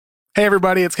Hey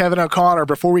everybody, it's Kevin O'Connor.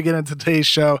 Before we get into today's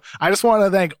show, I just want to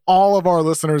thank all of our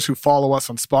listeners who follow us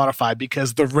on Spotify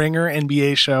because the Ringer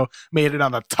NBA show made it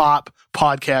on the top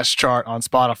podcast chart on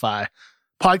Spotify.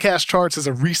 Podcast charts is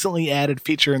a recently added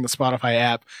feature in the Spotify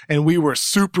app, and we were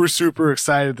super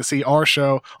excited to see our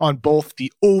show on both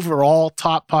the overall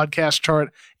top podcast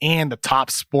chart and the top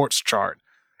sports chart.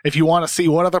 If you want to see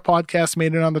what other podcasts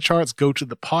made it on the charts, go to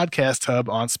the podcast hub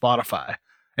on Spotify.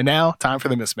 And now, time for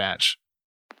the mismatch.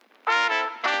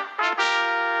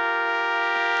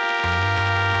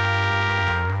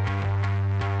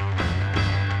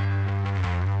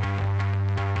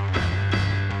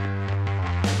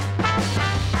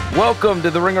 Welcome to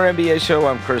the Ringer NBA show.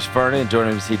 I'm Chris Vernon.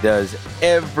 Joining us, he does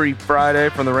every Friday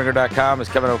from theringer.com is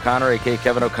Kevin O'Connor, a.k.a.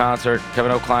 Kevin O'Concert,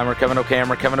 Kevin O'Climber, Kevin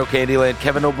O'Camera, Kevin O'Candyland,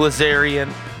 Kevin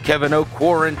O'Blazarian, Kevin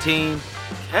O'Quarantine.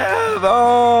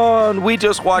 Kevin, we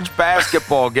just watched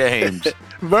basketball games.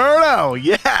 Verno,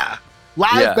 yeah.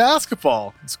 Live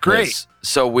basketball. It's great. Yes.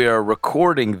 So we are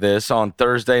recording this on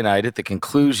Thursday night at the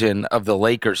conclusion of the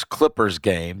Lakers-Clippers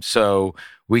game. So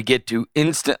we get to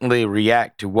instantly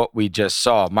react to what we just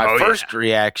saw. My first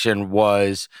reaction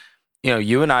was,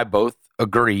 you and I both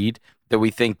agreed that we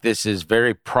think this is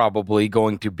very probably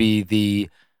going to be the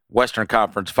Western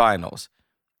Conference Finals.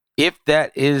 If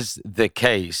that is the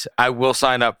case, I will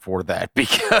sign up for that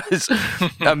because,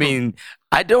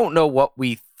 I don't know what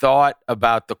we thought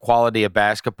about the quality of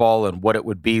basketball and what it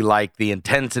would be like, the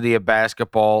intensity of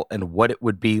basketball and what it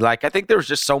would be like. I think there's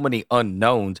just so many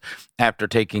unknowns after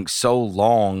taking so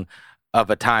long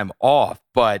of a time off.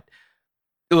 But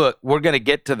look, we're going to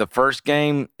get to the first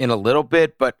game in a little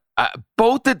bit, but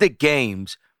both of the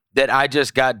games that I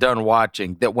just got done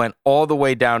watching that went all the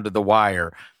way down to the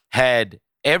wire had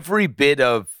every bit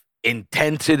of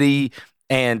intensity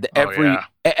and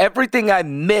everything I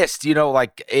missed, the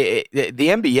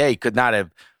NBA could not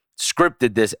have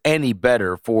scripted this any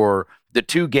better for the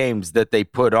two games that they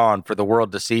put on for the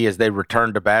world to see as they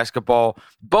return to basketball.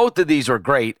 Both of these were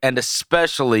great, and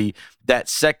especially that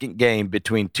second game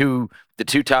between the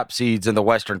two top seeds in the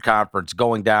Western Conference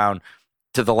going down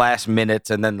to the last minutes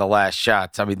and then the last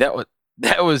shots. I mean,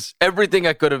 that was everything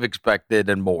I could have expected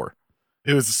and more.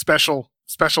 It was a special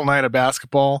night of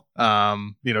basketball.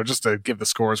 Just to give the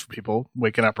scores for people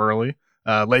waking up early.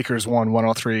 Lakers won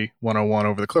 103-101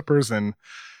 over the Clippers, and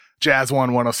Jazz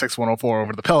won 106-104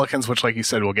 over the Pelicans, which, like you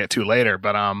said, we'll get to later.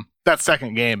 But that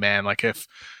second game, man, like if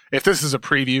this is a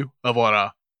preview of what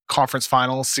a conference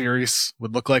finals series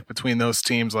would look like between those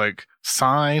teams, like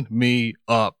sign me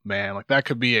up, man. Like that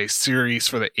could be a series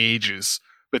for the ages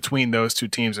between those two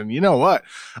teams. And you know what?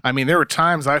 I mean, there were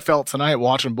times I felt tonight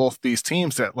watching both these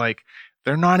teams that like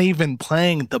they're not even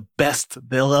playing the best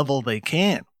level they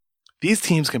can. These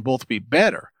teams can both be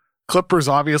better. Clippers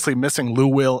obviously missing Lou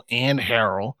Will and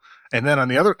Harrell. And then on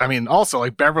the other, also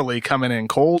like Beverly coming in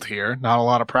cold here, not a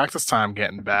lot of practice time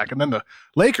getting back. And then the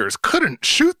Lakers couldn't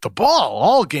shoot the ball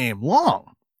all game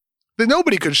long.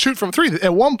 Nobody could shoot from three.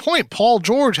 At one point, Paul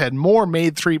George had more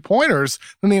made three-pointers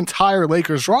than the entire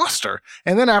Lakers roster.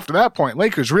 And then after that point,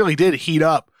 Lakers really did heat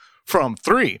up from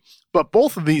three. But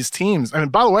both of these teams,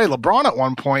 and by the way, LeBron at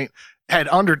one point had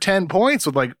under 10 points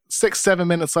with like 6-7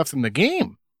 minutes left in the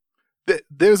game.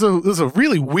 There's a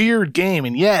really weird game,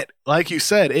 and yet, like you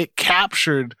said, it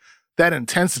captured that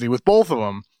intensity with both of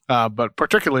them. But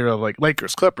particularly like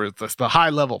Lakers Clippers, the high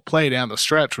level play down the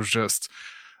stretch was just.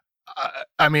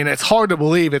 It's hard to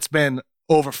believe it's been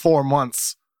over 4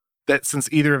 months that since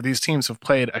either of these teams have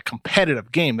played a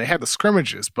competitive game. They had the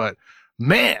scrimmages, but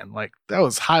man, like that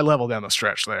was high level down the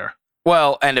stretch there.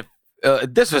 Well, and if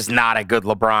this was not a good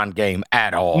LeBron game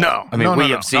at all. No, we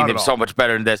have seen him so much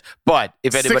better than this. But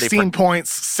if anybody 16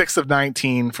 points, 6 of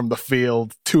 19 from the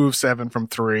field, 2 of 7 from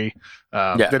three.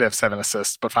 Did have 7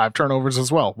 assists, but 5 turnovers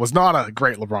as well. Was not a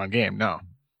great LeBron game. No.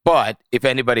 But if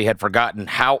anybody had forgotten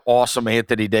how awesome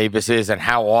Anthony Davis is and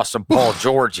how awesome Paul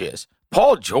George is,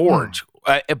 Paul George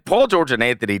and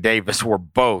Anthony Davis were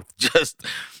both just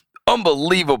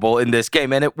unbelievable in this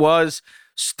game. And it was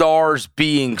stars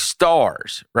being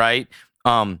stars, right?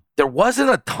 There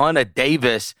wasn't a ton of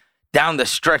Davis down the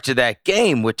stretch of that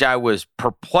game, which I was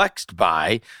perplexed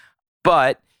by.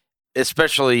 But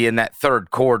especially in that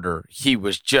third quarter, he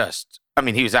was just...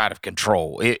 he was out of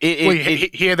control.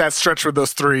 He had that stretch with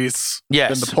those threes. Yes.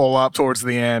 Then the pull up towards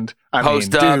the end.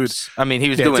 Post-ups. He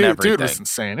was doing everything. Dude was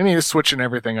insane. He was switching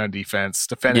everything on defense,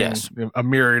 defending a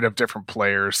myriad of different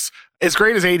players. As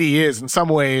great as AD is, in some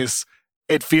ways,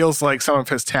 it feels like some of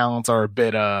his talents are a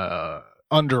bit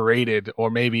underrated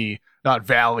or maybe not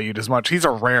valued as much. He's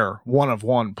a rare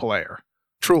one-of-one player.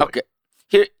 Truly. Okay.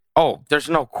 Here, Oh, there's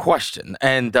no question.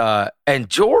 And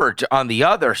George on the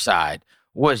other side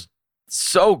was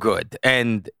so good.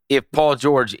 And if Paul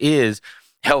George is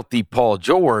healthy Paul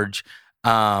George,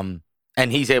 and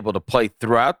he's able to play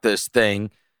throughout this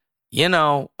thing,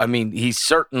 I mean, he's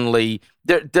certainly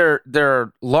there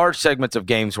are large segments of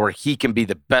games where he can be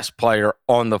the best player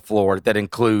on the floor that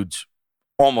includes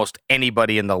almost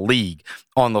anybody in the league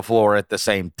on the floor at the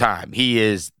same time. He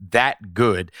is that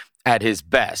good at his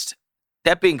best.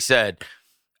 That being said,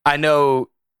 I know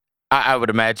I would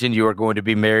imagine you are going to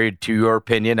be married to your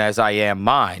opinion as I am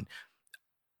mine.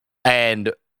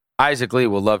 And Isaac Lee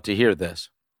will love to hear this.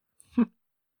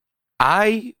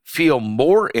 I feel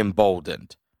more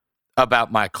emboldened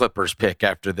about my Clippers pick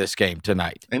after this game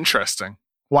tonight. Interesting.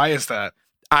 Why is that?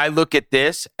 I look at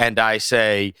this and I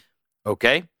say,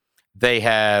 okay, they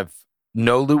have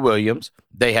no Lou Williams.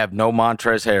 They have no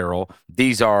Montrezl Harrell.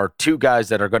 These are two guys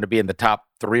that are going to be in the top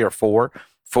 3 or 4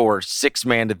 for Sixth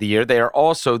Man of the Year. They are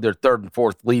also their third and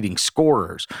fourth leading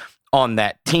scorers on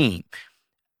that team.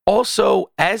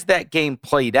 Also, as that game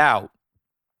played out,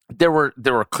 there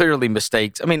were clearly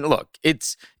mistakes. I mean, look,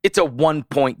 it's a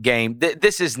 1-point game.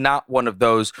 This is not one of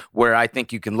those where I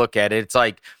think you can look at it. It's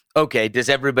like, okay, does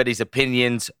everybody's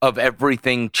opinions of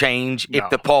everything change if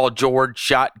the Paul George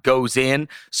shot goes in?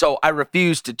 So I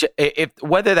refuse to if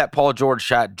whether that Paul George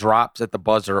shot drops at the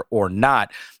buzzer or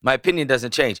not, my opinion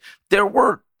doesn't change. There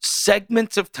were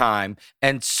segments of time,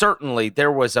 and certainly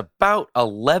there was about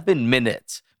 11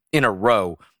 minutes in a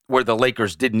row where the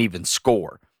Lakers didn't even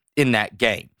score in that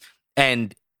game.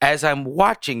 And as I'm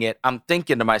watching it, I'm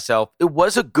thinking to myself, it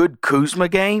was a good Kuzma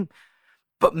game,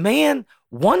 but man,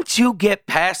 once you get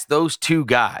past those two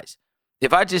guys,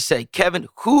 if I just say, Kevin,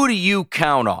 who do you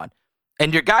count on?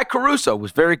 And your guy Caruso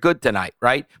was very good tonight,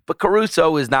 right? But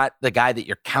Caruso is not the guy that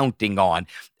you're counting on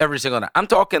every single night. I'm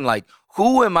talking like,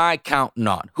 who am I counting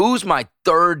on? Who's my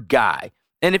third guy?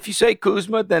 And if you say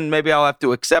Kuzma, then maybe I'll have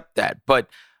to accept that. But,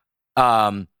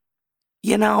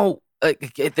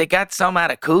 they got some out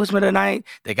of Kuzma tonight.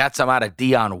 They got some out of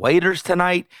Dion Waiters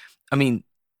tonight. I mean,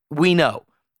 we know.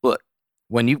 Look,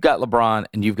 when you've got LeBron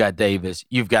and you've got Davis,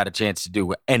 you've got a chance to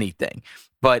do anything.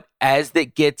 But as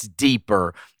it gets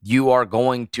deeper, you are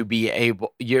going to be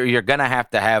able, you're going to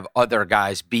have other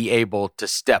guys be able to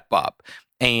step up.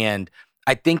 And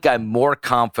I think I'm more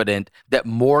confident that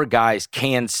more guys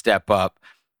can step up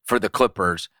for the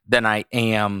Clippers than I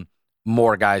am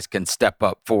more guys can step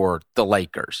up for the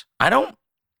Lakers. I don't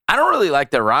really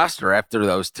like their roster after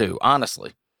those two,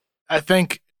 honestly. I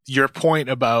think your point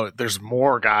about there's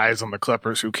more guys on the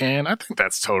Clippers who can, I think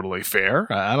that's totally fair.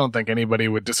 I don't think anybody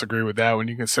would disagree with that when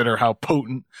you consider how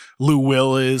potent Lou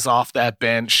Will is off that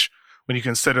bench, when you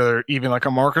consider even like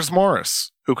a Marcus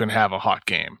Morris who can have a hot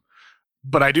game.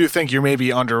 But I do think you're maybe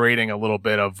underrating a little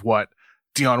bit of what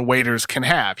Dion Waiters can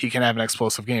have. He can have an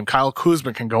explosive game. Kyle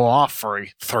Kuzma can go off for a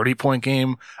 30-point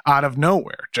game out of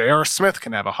nowhere. J.R. Smith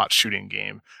can have a hot shooting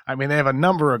game. I mean, they have a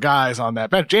number of guys on that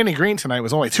bench. Danny Green tonight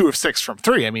was only 2 of 6 from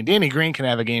 3. I mean, Danny Green can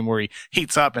have a game where he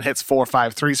heats up and hits 4 or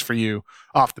 5 threes for you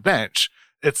off the bench.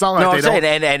 It's not like they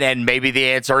don't. And maybe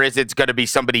the answer is it's going to be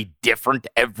somebody different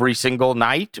every single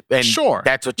night. And sure.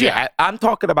 That's what you have. I'm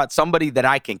talking about somebody that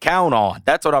I can count on.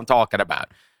 That's what I'm talking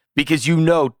about. Because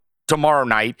tomorrow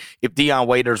night, if Dion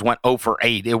Waiters went 0 for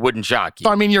 8, it wouldn't shock you. So,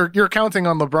 I mean, you're counting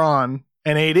on LeBron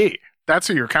and AD. That's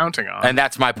who you're counting on. And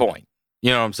that's my point.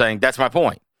 You know what I'm saying? That's my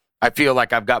point. I feel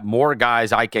like I've got more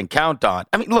guys I can count on.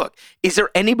 I mean, look, is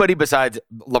there anybody besides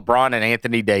LeBron and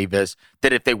Anthony Davis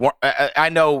that if they weren't, I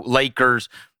know Lakers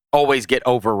always get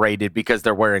overrated because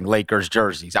they're wearing Lakers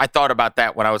jerseys. I thought about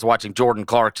that when I was watching Jordan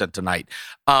Clarkson tonight.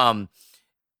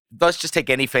 Let's just take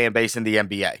any fan base in the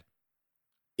NBA.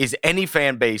 Is any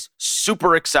fan base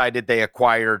super excited they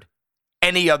acquired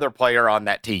any other player on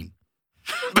that team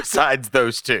besides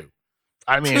those two?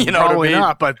 I mean, probably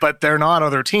not, but they're not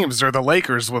other teams. They're the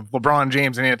Lakers with LeBron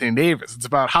James and Anthony Davis. It's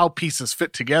about how pieces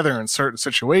fit together in certain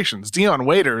situations. Dion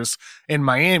Waiters in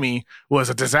Miami was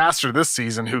a disaster this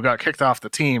season who got kicked off the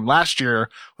team. Last year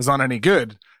was not any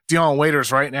good. Dion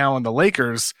Waiters right now in the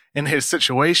Lakers in his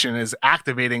situation is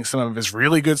activating some of his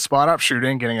really good spot-up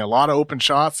shooting, getting a lot of open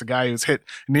shots. A guy who's hit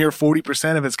near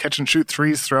 40% of his catch-and-shoot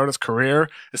threes throughout his career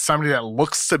is somebody that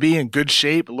looks to be in good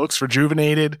shape, looks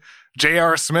rejuvenated.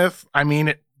 J.R. Smith, I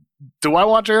mean, do I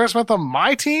want J.R. Smith on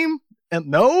my team? And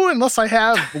no, unless I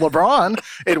have LeBron.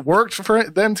 It worked for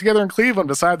them together in Cleveland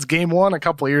besides game 1 a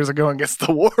couple of years ago against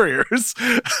the Warriors.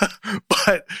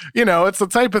 But, it's the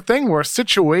type of thing where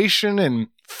situation and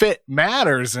fit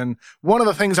matters. And one of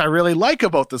the things I really like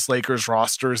about this Lakers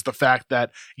roster is the fact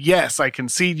that, yes, I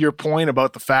concede your point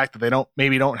about the fact that they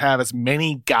don't have as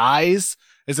many guys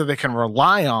is that they can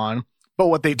rely on. But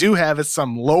what they do have is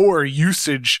some lower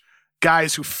usage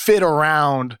guys who fit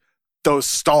around those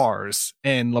stars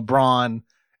in LeBron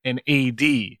and AD.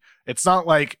 It's not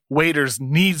like Waiters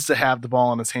needs to have the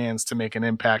ball in his hands to make an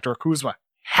impact, or Kuzma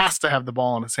has to have the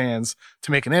ball in his hands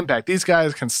to make an impact. These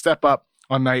guys can step up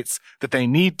on nights that they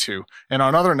need to, and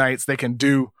on other nights they can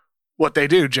do what they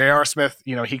do. J.R. Smith,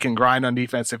 he can grind on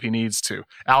defense if he needs to.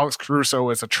 Alex Caruso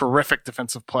is a terrific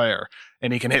defensive player,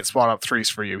 and he can hit spot-up threes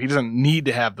for you. He doesn't need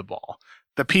to have the ball.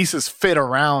 The pieces fit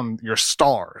around your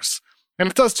stars. And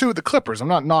it does too with the Clippers. I'm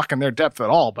not knocking their depth at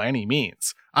all by any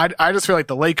means. I just feel like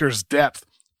the Lakers' depth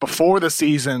before the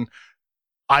season,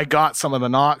 I got some of the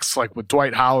knocks, like with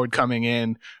Dwight Howard coming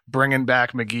in, bringing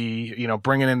back McGee,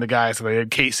 bringing in the guys that they had,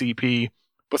 KCP.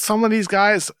 But some of these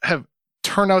guys have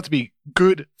turned out to be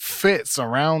good fits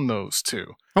around those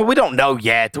two. Well, we don't know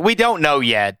yet. We don't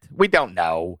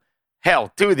know.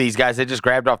 Hell, two of these guys they just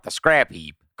grabbed off the scrap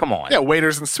heap. Come on. Yeah,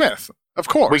 Waiters and Smith, of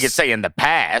course. We could say in the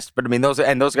past, but I mean those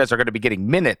guys are going to be getting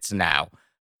minutes now.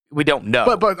 We don't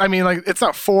know. But I mean, like, it's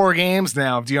not 4 games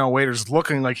now of Dion Waiters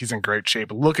looking like he's in great shape,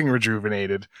 looking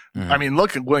rejuvenated. I mean,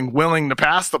 willing to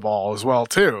pass the ball as well,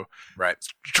 too. Right.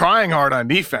 Trying hard on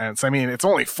defense. I mean, it's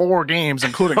only 4 games,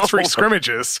 including 3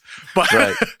 scrimmages. But,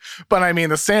 right. But I mean,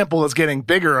 the sample is getting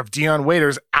bigger of Dion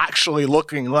Waiters actually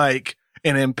looking like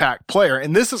an impact player.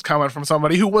 And this is coming from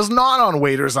somebody who was not on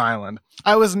Waiters Island.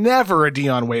 I was never a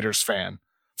Dion Waiters fan.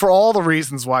 For all the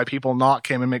reasons why people knock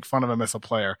him and make fun of him as a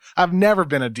player. I've never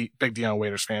been a big Dion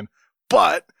Waiters fan,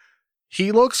 but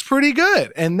he looks pretty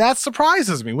good, and that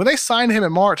surprises me. When they signed him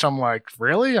in March, I'm like,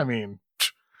 really? I mean,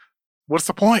 what's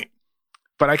the point?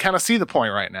 But I kind of see the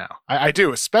point right now. I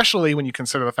do, especially when you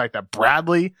consider the fact that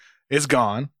Bradley is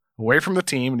gone, away from the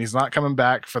team, and he's not coming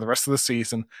back for the rest of the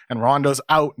season, and Rondo's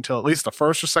out until at least the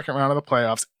first or second round of the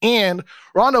playoffs, and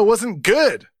Rondo wasn't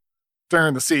good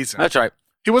during the season. That's right.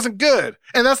 He wasn't good.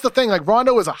 And that's the thing. Like,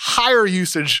 Rondo is a higher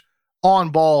usage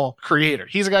on-ball creator.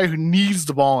 He's a guy who needs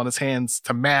the ball in his hands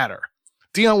to matter.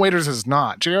 Dion Waiters is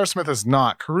not. J.R. Smith is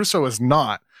not. Caruso is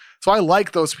not. So I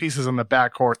like those pieces in the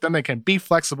backcourt. Then they can be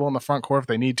flexible in the front court if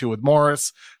they need to with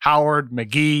Morris, Howard,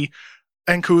 McGee,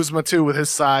 and Kuzma too with his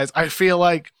size. I feel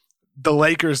like the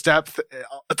Lakers' depth,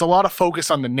 it's a lot of focus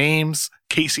on the names,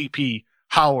 KCP,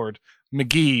 Howard,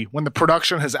 McGee, when the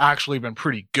production has actually been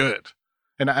pretty good.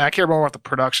 And I care more about the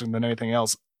production than anything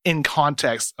else in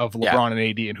context of LeBron and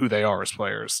AD and who they are as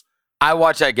players. I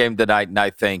watched that game tonight, and I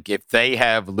think if they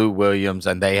have Lou Williams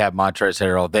and they have Montrezl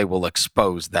Harrell, they will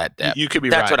expose that depth. You could be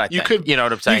That's right. what I think. You know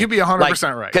what I'm saying? You could be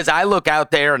 100% right. Because I look out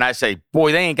there and I say,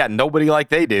 boy, they ain't got nobody like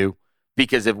they do.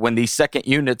 Because when these second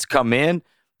units come in,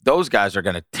 those guys are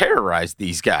going to terrorize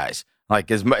these guys. Like,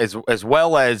 as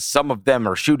well as some of them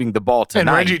are shooting the ball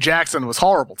tonight. And Reggie Jackson was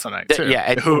horrible tonight, too.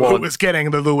 Who was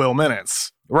getting the Lou Will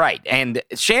minutes. Right. And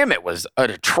Shamet was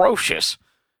atrocious.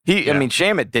 I mean,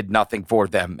 Shamet did nothing for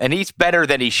them, and he's better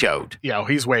than he showed. Yeah,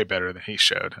 he's way better than he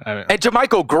showed. And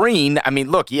JaMychal Green, I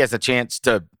mean, look, he has a chance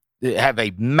to have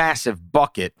a massive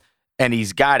bucket, and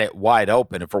he's got it wide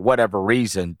open, and for whatever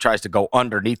reason, tries to go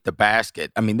underneath the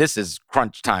basket. I mean, this is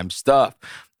crunch time stuff.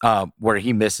 Where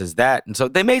he misses that. And so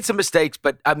they made some mistakes,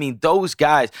 but I mean, those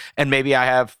guys, and maybe I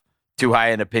have too high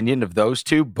an opinion of those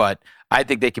two, but I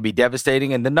think they could be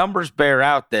devastating. And the numbers bear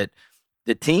out that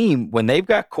the team, when they've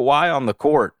got Kawhi on the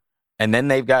court, and then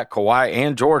they've got Kawhi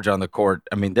and George on the court,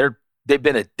 I mean, they've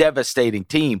been a devastating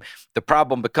team. The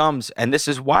problem becomes, and this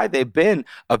is why they've been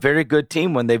a very good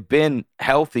team when they've been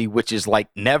healthy, which is like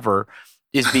never,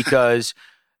 is because,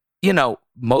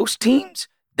 most teams,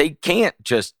 they can't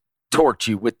just torch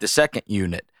you with the second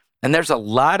unit. And there's a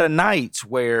lot of nights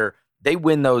where they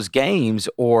win those games,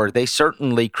 or they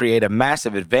certainly create a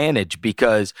massive advantage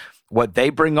because what they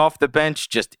bring off the bench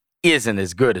just isn't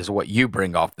as good as what you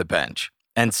bring off the bench.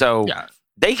 And so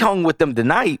they hung with them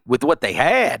tonight with what they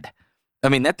had. I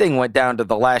mean, that thing went down to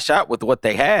the last shot with what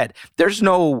they had. There's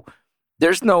no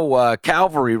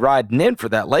cavalry riding in for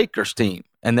that Lakers team,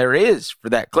 and there is for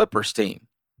that Clippers team.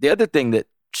 The other thing that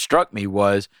struck me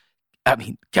was, I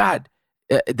mean, God,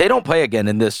 they don't play again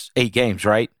in this 8 games,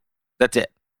 right? That's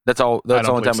it. That's all. That's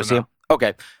the only time we see them.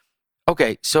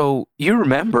 Okay. So you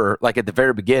remember, like at the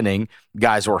very beginning,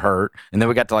 guys were hurt, and then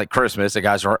we got to like Christmas, the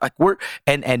guys were like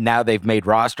and now they've made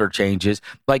roster changes.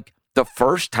 Like the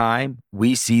first time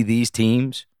we see these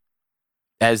teams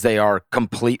as they are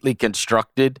completely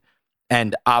constructed,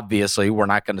 and obviously we're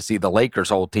not going to see the Lakers'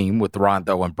 whole team with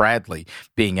Rondo and Bradley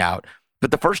being out, but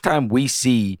the first time we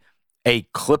see a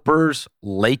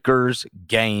Clippers-Lakers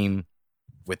game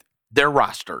with their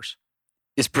rosters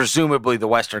is presumably the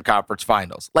Western Conference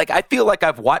Finals. Like, I feel like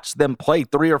I've watched them play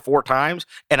 3 or 4 times,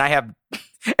 and I have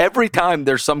Every time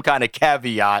there's some kind of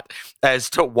caveat as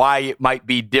to why it might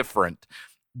be different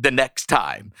the next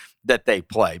time that they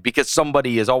play, because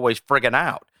somebody is always friggin'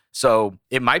 out. So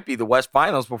it might be the West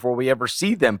Finals before we ever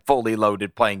see them fully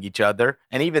loaded playing each other.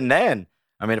 And even then,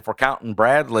 I mean, if we're counting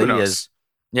Bradley as,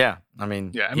 and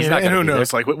who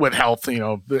knows? Like with health,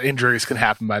 the injuries can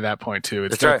happen by that point too.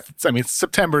 That's right.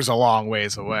 September's a long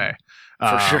ways away.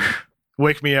 For sure.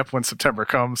 Wake me up when September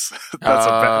comes. That's a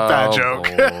bad joke.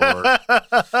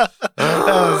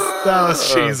 that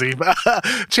was cheesy.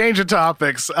 Change of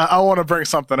topics. I want to bring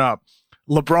something up.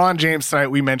 LeBron James tonight,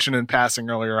 we mentioned in passing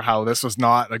earlier how this was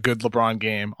not a good LeBron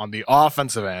game on the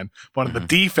offensive end, but on the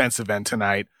defensive end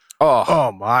tonight.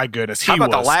 Oh my goodness. How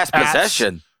about the last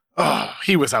possession?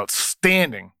 He was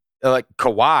outstanding. Like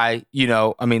Kawhi,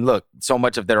 look, so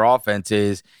much of their offense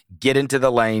is get into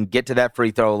the lane, get to that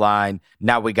free throw line.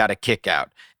 Now we got a kick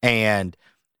out. And,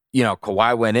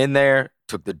 Kawhi went in there,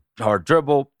 took the hard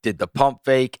dribble, did the pump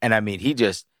fake. And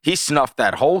he snuffed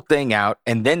that whole thing out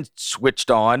and then switched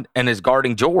on and is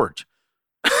guarding George.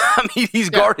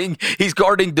 He's guarding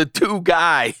the two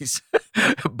guys.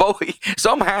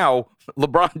 Somehow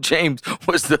LeBron James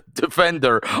was the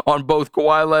defender on both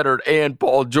Kawhi Leonard and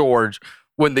Paul George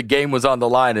when the game was on the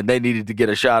line and they needed to get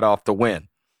a shot off to win.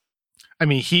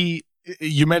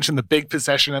 You mentioned the big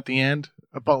possession at the end,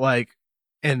 but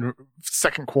in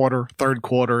second quarter, third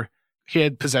quarter, he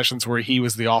had possessions where he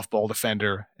was the off-ball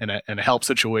defender in a help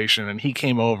situation, and he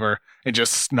came over and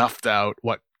just snuffed out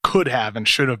what could have and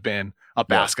should have been a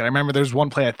basket. I remember there's one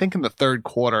play, I think in the third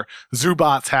quarter,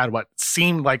 Zubats had what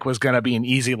seemed like was going to be an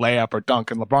easy layup or dunk,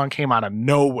 and LeBron came out of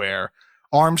nowhere,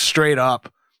 arms straight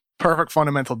up, perfect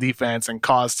fundamental defense, and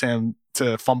caused him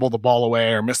to fumble the ball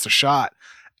away or miss a shot.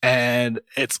 And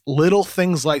it's little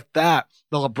things like that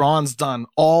LeBron's done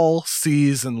all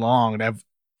season long and have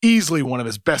easily one of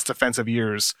his best defensive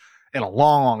years in a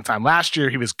long, long time. Last year,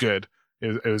 he was good.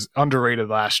 It was underrated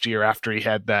last year after he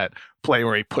had that play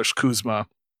where he pushed Kuzma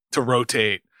to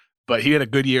rotate. But he had a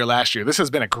good year last year. This has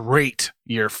been a great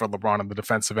year for LeBron on the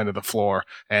defensive end of the floor.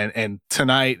 And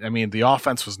tonight, the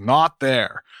offense was not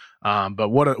there. But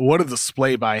what a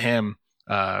display by him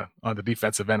on the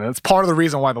defensive end. And it's part of the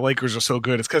reason why the Lakers are so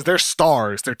good. It's because their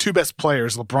stars, their two best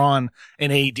players, LeBron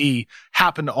and AD,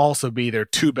 happen to also be their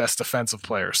two best defensive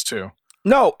players too.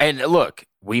 No, and look,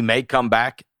 we may come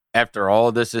back after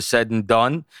all this is said and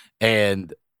done,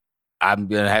 and I'm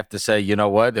going to have to say, you know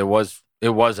what? It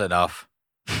was enough.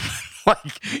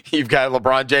 You've got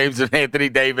LeBron James and Anthony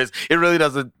Davis. It really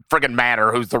doesn't friggin'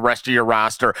 matter who's the rest of your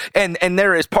roster. And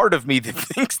there is part of me that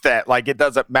thinks that, it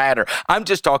doesn't matter. I'm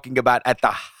just talking about at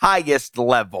the highest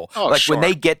level. Sure. When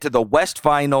they get to the West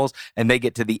Finals and they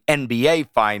get to the NBA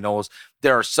Finals,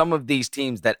 there are some of these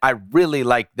teams that I really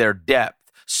like their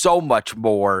depth so much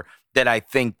more that I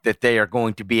think that they are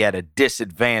going to be at a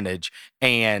disadvantage.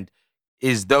 And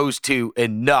is those two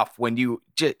enough when you're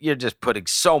just putting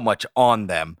so much on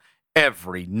them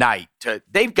every night?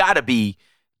 They've got to be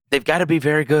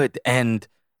very good. And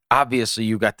obviously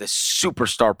you got this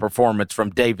superstar performance from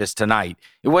Davis tonight.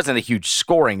 It wasn't a huge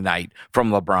scoring night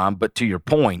from LeBron, but to your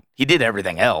point, he did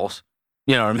everything else.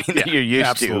 You know what I mean? Yeah, that you're used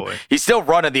absolutely. to. He's still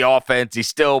running the offense. He's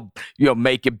still,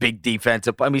 making big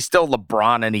defensive. He's still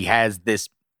LeBron, and he has this.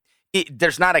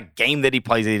 There's not a game that he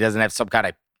plays that he doesn't have some kind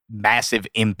of massive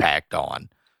impact on.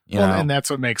 And that's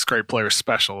what makes great players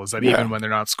special, is that even when they're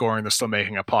not scoring, they're still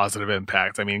making a positive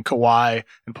impact. Kawhi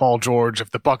and Paul George,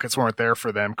 if the buckets weren't there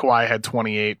for them, Kawhi had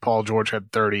 28, Paul George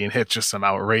had 30, and hit just some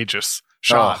outrageous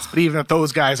shots. But even if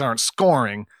those guys aren't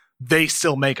scoring, they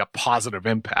still make a positive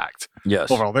impact. Yes.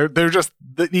 Overall, they're just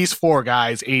these four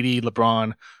guys, AD,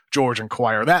 LeBron, George, and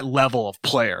Kawhi, are that level of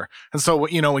player. And so,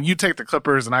 when you take the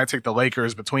Clippers and I take the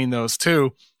Lakers between those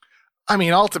two,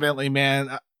 ultimately,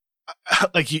 man,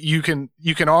 you can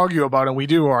argue about it, and we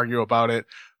do argue about it,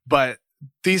 but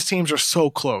these teams are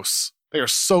so close. They are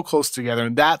so close together,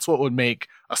 and that's what would make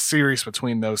a series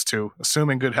between those two,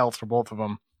 assuming good health for both of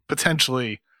them,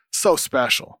 potentially so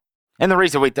special. And the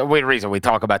reason we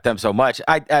talk about them so much,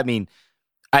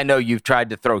 I know you've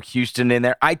tried to throw Houston in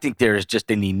there. I think there is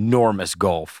just an enormous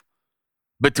gulf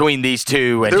between these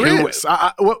two. And there is.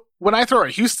 When I throw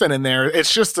Houston in there,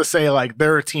 it's just to say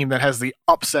they're a team that has the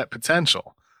upset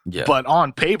potential. Yeah. But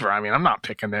on paper, I'm not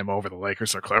picking them over the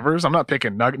Lakers or Clippers. I'm not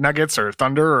picking Nuggets or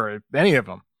Thunder or any of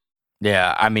them.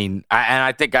 Yeah,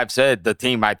 I think I've said the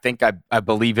team I think I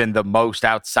believe in the most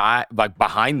outside,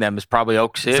 behind them, is probably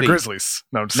Oak City. It's the Grizzlies.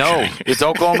 No, I'm just kidding. It's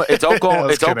Oklahoma.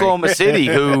 It's Oklahoma City,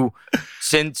 who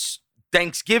since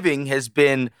Thanksgiving has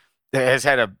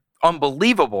had an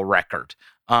unbelievable record.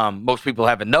 Most people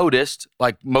haven't noticed,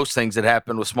 like most things that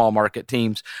happen with small market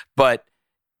teams, but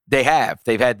They have.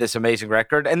 They've had this amazing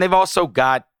record, and they've also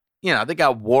got, they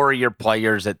got warrior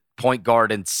players at point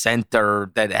guard and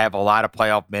center that have a lot of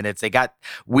playoff minutes. They got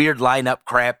weird lineup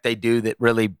crap they do that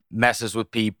really messes with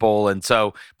people. And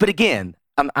so, but again,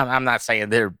 I'm not saying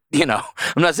they're, I'm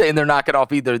not saying they're knocking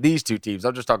off either of these two teams.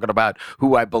 I'm just talking about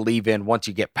who I believe in once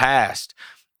you get past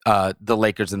the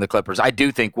Lakers and the Clippers. I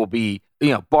do think we'll be,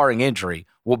 barring injury,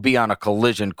 we'll be on a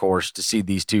collision course to see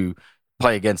these two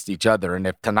play against each other. And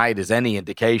if tonight is any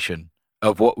indication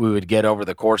of what we would get over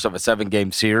the course of a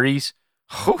 7-game series,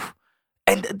 whew.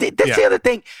 And that's the other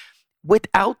thing.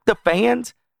 Without the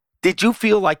fans, did you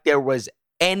feel like there was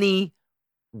any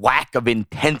lack of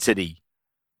intensity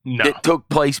that took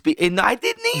place? And I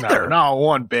didn't either. No,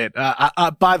 one bit.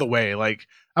 By the way,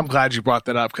 I'm glad you brought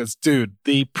that up because, dude,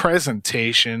 the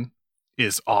presentation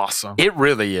is awesome. It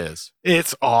really is.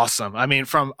 It's awesome. I mean,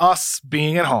 from us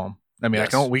being at home,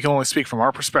 yes. We can only speak from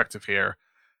our perspective here.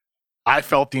 I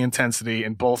felt the intensity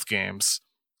in both games.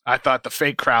 I thought the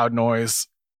fake crowd noise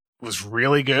was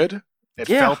really good. It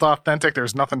felt authentic.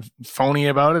 There's nothing phony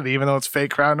about it, even though it's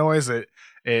fake crowd noise. It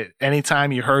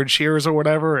anytime you heard cheers or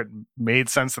whatever, it made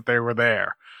sense that they were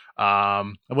there.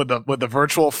 With the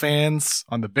virtual fans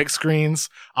on the big screens,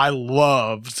 I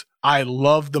loved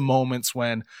the moments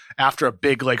when after a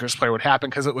big Lakers player would happen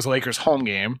because it was a Lakers home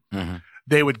game. Mm-hmm.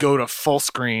 They would go to full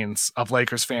screens of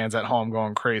Lakers fans at home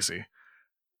going crazy,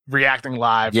 reacting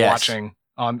live, watching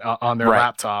on their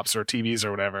laptops or TVs or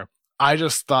whatever. I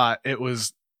just thought it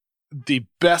was the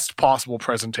best possible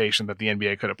presentation that the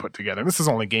NBA could have put together. This is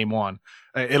only game one.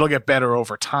 It'll get better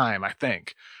over time, I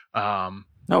think. No,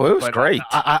 it was great.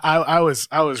 I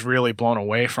was really blown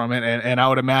away from it, and I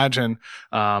would imagine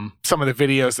some of the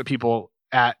videos that people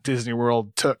at Disney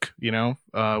World took,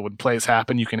 when plays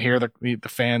happen, you can hear the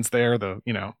fans there, the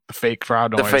fake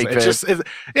crowd noise.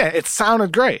 It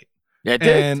sounded great. Yeah, it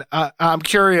did. And I'm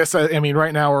curious.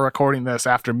 Right now we're recording this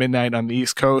after midnight on the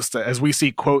East Coast. As we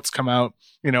see quotes come out,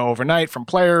 overnight from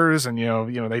players, and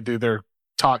they do their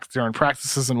talk during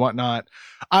practices and whatnot.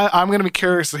 I'm going to be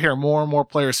curious to hear more and more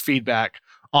players' feedback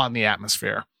on the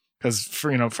atmosphere because,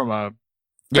 from a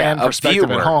fan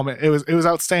perspective at home, it was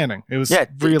outstanding. It was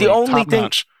really top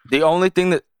notch. The only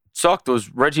thing that sucked was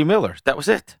Reggie Miller. That was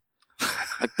it.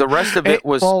 The rest of it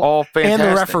was all fantastic. And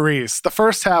the referees. The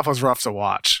first half was rough to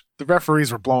watch. The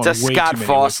referees were blowing way too many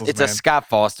whistles, It's a Scott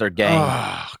Foster game.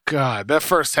 Oh, God. That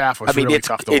first half was really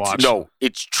tough to watch. No,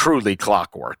 it's truly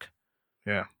clockwork.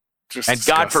 Yeah. And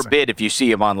disgusting. God forbid if you see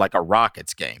him on like a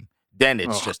Rockets game. Then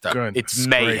it's it's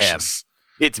mayhem. Gracious.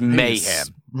 It's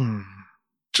mayhem.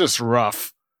 Just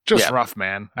rough. Rough,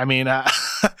 man.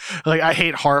 I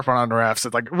hate harping on refs.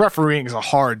 It's refereeing is a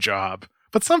hard job.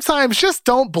 But sometimes just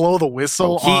don't blow the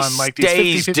whistle on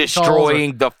these 50-50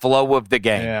 destroying the flow of the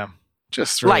game. Yeah.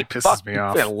 Just really pisses me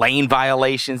off. Lane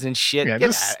violations and shit.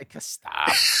 Yeah,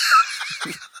 stop.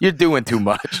 You're doing too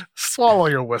much. Swallow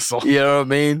your whistle. You know what I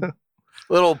mean?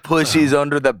 Little pushies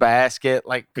under the basket.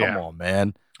 Come on,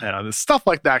 man. The stuff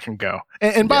like that can go.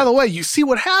 And by the way, you see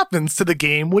what happens to the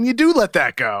game when you do let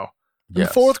that go. In the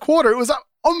fourth quarter, it was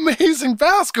amazing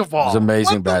basketball. It was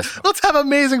amazing basketball. Let's have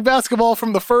amazing basketball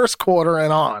from the first quarter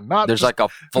and on. There's a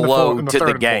flow to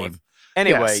the game.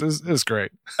 Anyway, yes, it was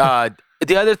great.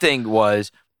 The other thing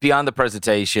was, beyond the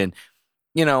presentation,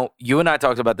 you and I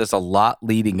talked about this a lot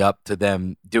leading up to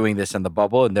them doing this in the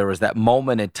bubble, and there was that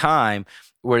moment in time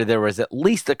where there was at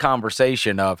least a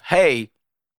conversation of, hey,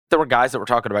 there were guys that were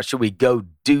talking about, should we go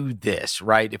do this,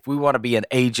 right? If we want to be an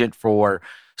agent for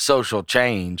social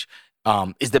change,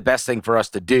 is the best thing for us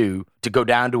to do to go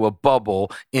down to a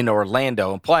bubble in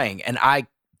Orlando and playing. And I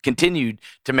continued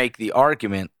to make the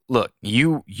argument, look,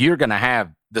 you're going to have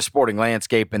the sporting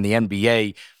landscape and the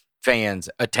NBA fans'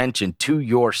 attention to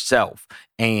yourself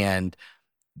and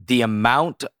the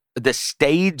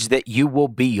stage that you will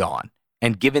be on,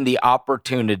 and given the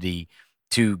opportunity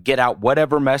to get out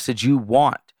whatever message you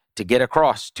want to get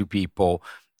across to people,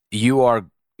 you are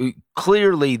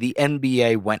clearly, the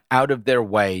NBA went out of their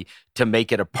way to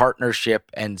make it a partnership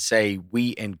and say,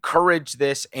 we encourage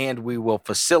this and we will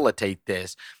facilitate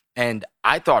this. And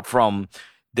I thought from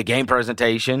the game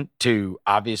presentation to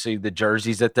obviously the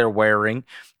jerseys that they're wearing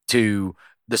to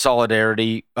the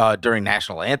solidarity during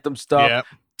national anthem stuff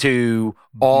to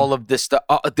all of this stuff,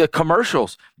 the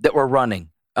commercials that were running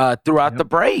throughout the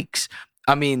breaks.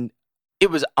 It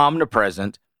was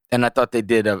omnipresent. And I thought they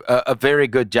did a very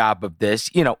good job of this.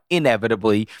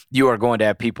 Inevitably, you are going to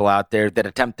have people out there that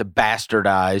attempt to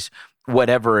bastardize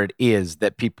whatever it is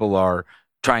that people are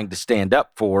trying to stand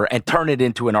up for and turn it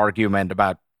into an argument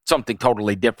about something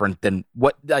totally different than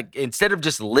what, instead of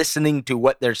just listening to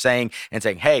what they're saying and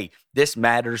saying, hey, this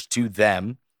matters to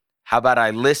them. How about I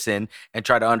listen and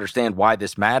try to understand why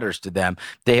this matters to them?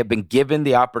 They have been given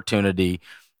the opportunity,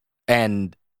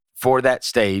 and for that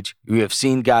stage, you have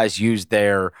seen guys use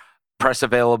their press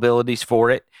availabilities for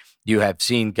it. You have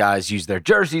seen guys use their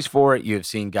jerseys for it. You have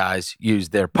seen guys use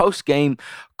their post-game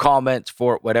comments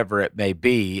for it, whatever it may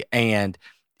be. And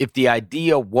if the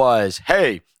idea was,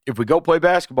 hey, if we go play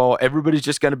basketball, everybody's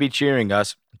just going to be cheering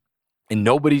us and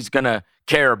nobody's going to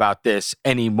care about this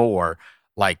anymore,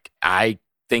 like, I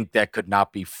think that could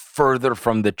not be further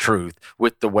from the truth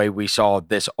with the way we saw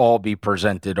this all be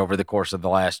presented over the course of the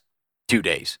last 2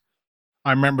 days.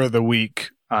 I remember the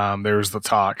week there was the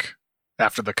talk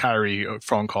after the Kyrie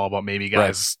phone call about maybe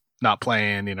guys not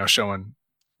playing, showing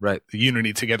the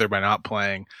unity together by not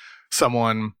playing.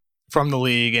 Someone from the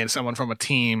league and someone from a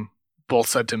team both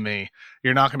said to me,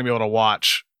 you're not going to be able to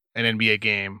watch an NBA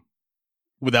game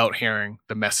without hearing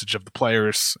the message of the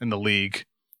players in the league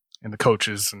and the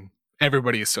coaches and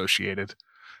everybody associated.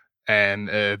 And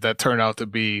that turned out to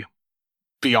be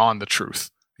beyond the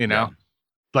truth, Yeah.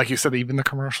 Like you said, even the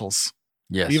commercials.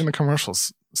 Yes. Even the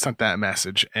commercials sent that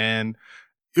message. And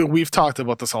we've talked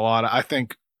about this a lot. I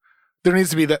think there needs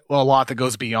to be a lot that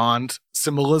goes beyond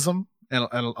symbolism and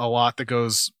a lot that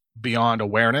goes beyond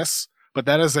awareness. But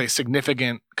that is a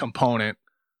significant component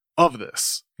of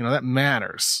this. That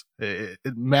matters. It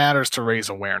matters to raise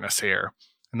awareness here.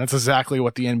 And that's exactly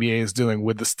what the NBA is doing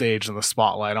with the stage and the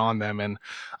spotlight on them. And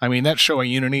I mean, that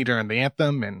showing unity during the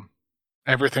anthem and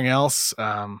everything else,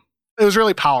 it was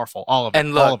really powerful. All of it.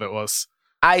 And look, all of it was.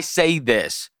 I say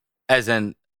this as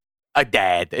a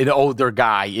dad, an older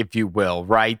guy, if you will,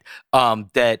 right?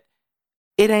 That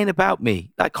it ain't about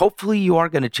me. Like, hopefully you are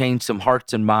going to change some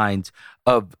hearts and minds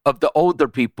of the older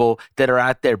people that are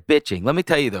out there bitching. Let me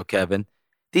tell you, though, Kevin,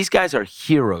 these guys are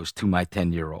heroes to my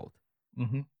 10-year-old.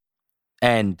 Mm-hmm.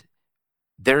 And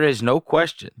there is no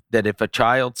question that if a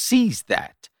child sees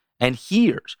that and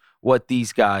hears what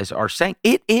these guys are saying,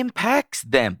 it impacts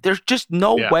them. There's just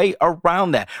no way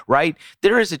around that, right?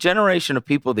 There is a generation of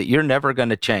people that you're never going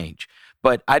to change.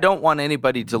 But I don't want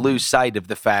anybody to lose sight of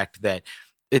the fact that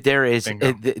there is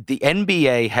the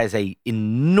NBA has an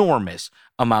enormous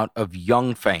amount of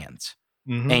young fans.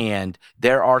 Mm-hmm. And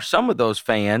there are some of those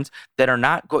fans that are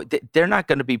they're not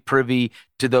going to be privy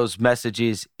to those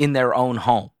messages in their own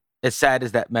home, as sad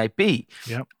as that might be.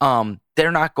 Yep.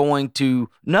 They're not going to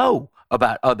know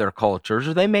about other cultures,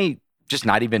 or they may just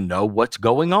not even know what's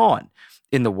going on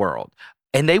in the world.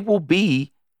 And they will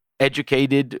be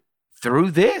educated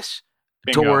through this.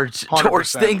 Bingo.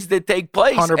 towards things that take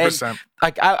place. 100%. And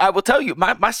like I will tell you,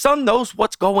 my son knows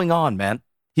what's going on, man.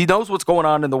 He knows what's going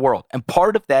on in the world. And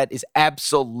part of that is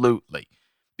absolutely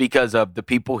because of the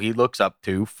people he looks up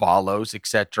to, follows,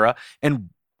 etc., and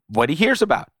what he hears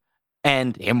about.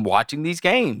 And him watching these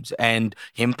games and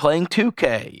him playing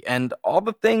 2K and all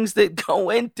the things that go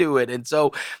into it. And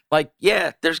so, like,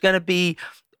 yeah, there's going to be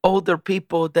older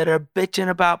people that are bitching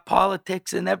about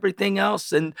politics and everything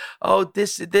else. And, oh,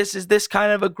 this is this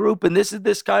kind of a group and this is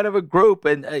this kind of a group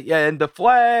and the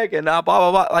flag and blah,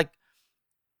 blah, blah. Like,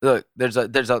 look, there's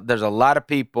a lot of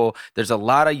people, there's a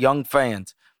lot of young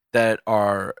fans that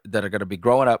are going to be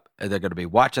growing up and they're going to be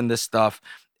watching this stuff,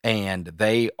 and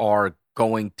they are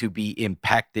going to be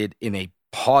impacted in a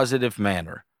positive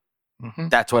manner. Mm-hmm.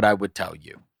 That's what I would tell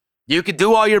you. You could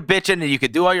do all your bitching and you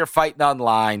could do all your fighting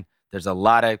online. There's a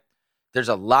lot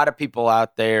of people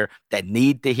out there that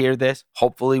need to hear this.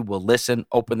 Hopefully will listen,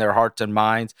 open their hearts and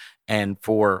minds. And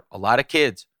for a lot of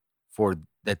kids, for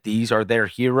that these are their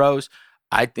heroes,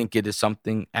 I think it is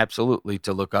something absolutely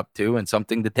to look up to and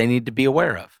something that they need to be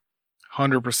aware of.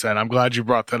 100%. I'm glad you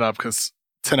brought that up, because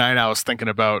tonight I was thinking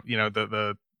about,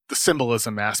 the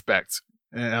symbolism aspect,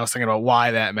 and I was thinking about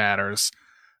why that matters.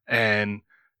 And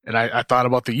I thought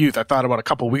about the youth. I thought about a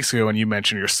couple of weeks ago when you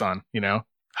mentioned your son,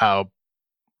 how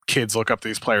kids look up to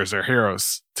these players, they're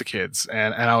heroes to kids.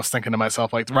 And I was thinking to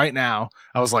myself, like, right now,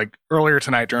 I was like, earlier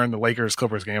tonight during the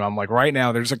Lakers-Clippers game, I'm like, right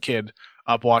now there's a kid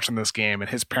up watching this game and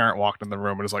his parent walked in the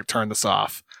room and was like, turn this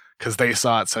off, because they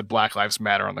saw it said Black Lives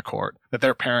Matter on the court, that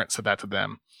their parent said that to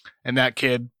them. And that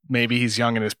kid, maybe he's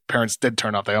young and his parents did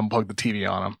turn off, they unplugged the TV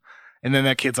on him. And then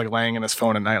that kid's like laying in his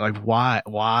phone at night, like,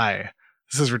 why?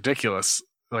 This is ridiculous.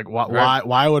 Like,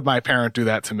 why would my parent do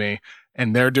that to me?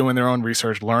 And they're doing their own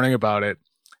research, learning about it,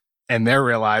 and they're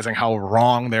realizing how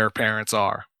wrong their parents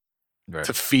are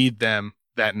to feed them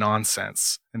that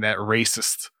nonsense and that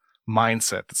racist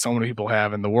mindset that so many people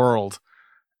have in the world.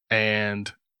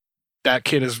 And that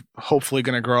kid is hopefully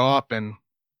going to grow up and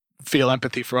feel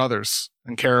empathy for others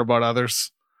and care about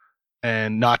others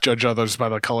and not judge others by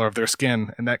the color of their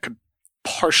skin. And that could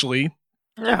partially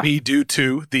be due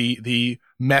to the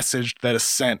message that is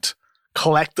sent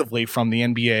collectively from the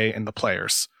NBA and the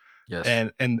players.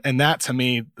 Yes. And that to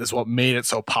me is what made it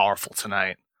so powerful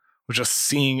tonight, was just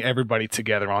seeing everybody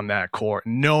together on that court,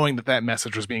 knowing that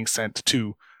message was being sent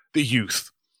to the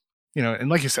youth. And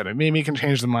like you said, it maybe can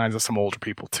change the minds of some older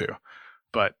people too.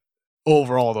 But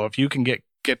overall, though, if you can get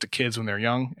to kids when they're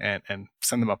young and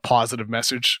send them a positive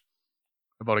message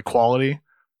about equality,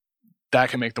 that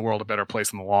can make the world a better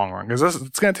place in the long run. Because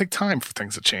it's going to take time for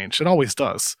things to change. It always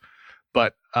does.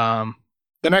 But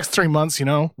the next 3 months,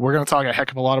 we're going to talk a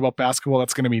heck of a lot about basketball.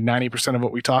 That's going to be 90% of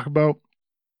what we talk about.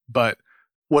 But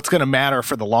what's going to matter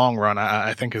for the long run,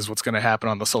 I think, is what's going to happen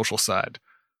on the social side.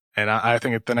 And I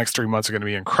think the next 3 months are going to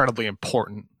be incredibly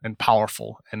important and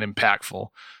powerful and impactful.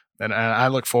 And I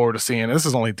look forward to seeing, this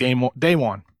is only day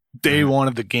one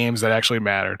of the games that actually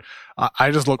mattered.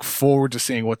 I just look forward to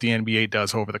seeing what the NBA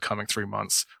does over the coming 3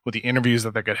 months, with the interviews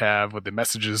that they could have, with the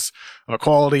messages of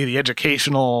equality, the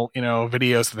educational,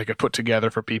 videos that they could put together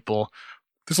for people.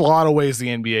 There's a lot of ways the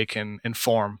NBA can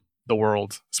inform the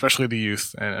world, especially the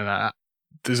youth. And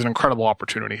there's an incredible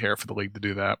opportunity here for the league to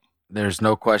do that. There's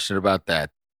no question about that.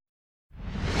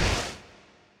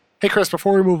 Hey, Chris,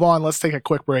 before we move on, let's take a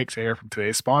quick break to hear from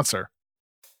today's sponsor.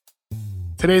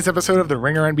 Today's episode of the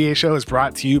Ringer NBA Show is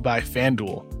brought to you by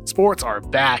FanDuel. Sports are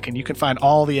back, and you can find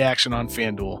all the action on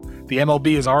FanDuel. The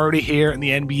MLB is already here, and the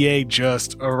NBA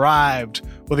just arrived.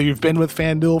 Whether you've been with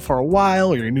FanDuel for a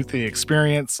while or you're new to the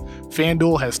experience,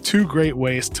 FanDuel has 2 great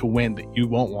ways to win that you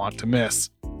won't want to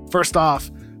miss. First off,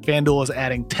 FanDuel is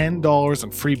adding $10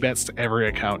 in free bets to every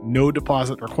account, no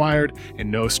deposit required,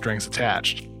 and no strings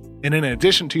attached. And in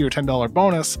addition to your $10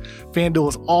 bonus, FanDuel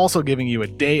is also giving you a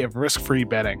day of risk-free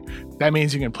betting. That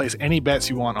means you can place any bets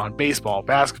you want on baseball,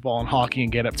 basketball, and hockey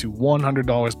and get up to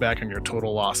 $100 back on your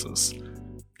total losses.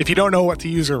 If you don't know what to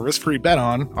use your risk-free bet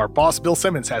on, our boss Bill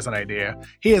Simmons has an idea.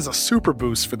 He has a super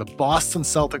boost for the Boston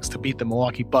Celtics to beat the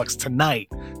Milwaukee Bucks tonight.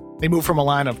 They move from a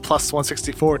line of plus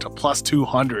 164 to plus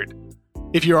 200.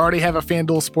 If you already have a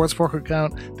FanDuel Sportsbook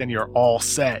account, then you're all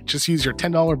set. Just use your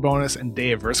 $10 bonus and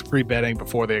day of risk-free betting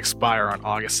before they expire on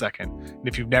August 2nd. And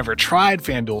if you've never tried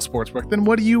FanDuel Sportsbook, then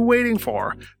what are you waiting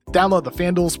for? Download the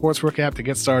FanDuel Sportsbook app to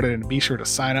get started and be sure to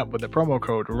sign up with the promo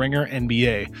code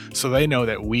RINGERNBA so they know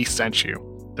that we sent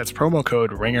you. That's promo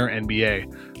code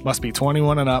RINGERNBA. Must be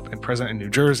 21 and up and present in New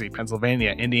Jersey,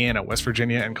 Pennsylvania, Indiana, West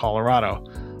Virginia, and Colorado.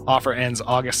 Offer ends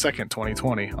August 2nd,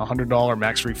 2020. $100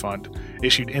 max refund.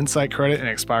 Issued in site credit and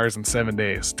expires in 7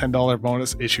 days. $10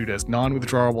 bonus issued as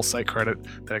non-withdrawable site credit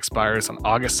that expires on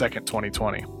August 2nd,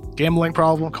 2020. Gambling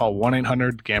problem? Call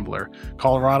 1-800-GAMBLER.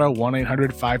 Colorado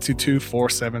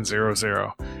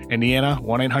 1-800-522-4700. Indiana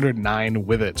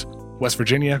 1-800-9-WITH-IT. West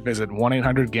Virginia, visit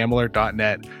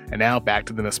 1-800-GAMBLER.net. And now back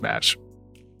to the mismatch.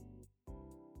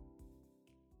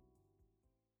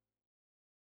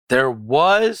 There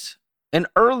was an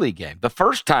early game. The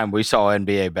first time we saw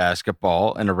NBA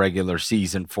basketball in a regular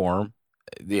season form,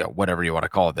 whatever you want to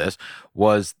call this,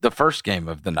 was the first game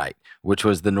of the night, which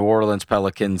was the New Orleans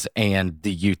Pelicans and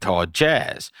the Utah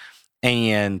Jazz.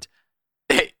 And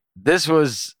this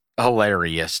was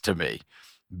hilarious to me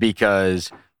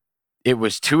because it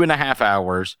was 2.5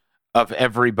 hours of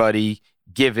everybody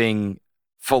giving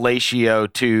fellatio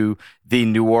to the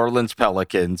New Orleans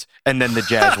Pelicans, and then the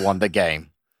Jazz won the game.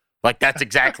 Like, that's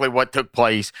exactly what took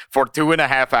place for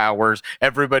 2.5 hours.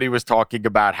 Everybody was talking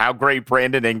about how great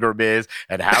Brandon Ingram is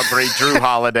and how great Drew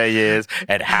Holiday is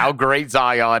and how great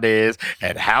Zion is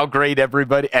and how great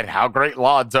everybody and how great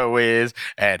Lonzo is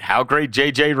and how great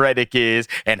JJ Redick is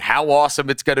and how awesome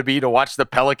it's going to be to watch the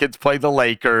Pelicans play the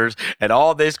Lakers and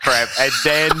all this crap. And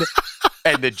then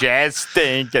and the Jazz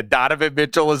stink, and Donovan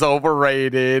Mitchell is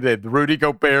overrated, and Rudy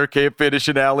Gobert can't finish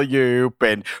an alley-oop,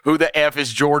 and who the F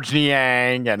is George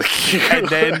Niang, and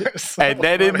then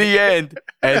in the end,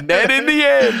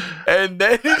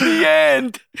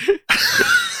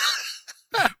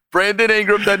 Brandon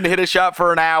Ingram doesn't hit a shot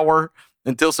for an hour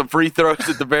until some free throws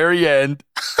at the very end.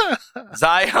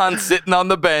 Zion sitting on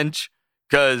the bench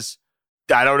because,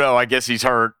 I don't know, I guess he's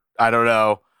hurt. I don't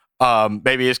know.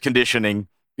 Maybe his conditioning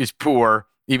is poor,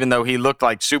 even though he looked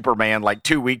like Superman like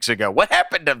 2 weeks ago. What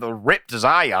happened to the ripped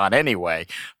Zion anyway?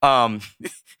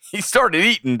 He started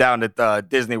eating down at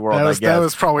Disney World, I guess. That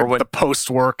was probably the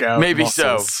post-workout maybe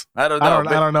muscles. So. I don't know.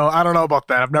 I don't know about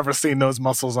that. I've never seen those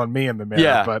muscles on me in the mirror.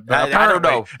 Yeah, but I don't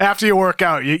know. After you work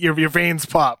out, your veins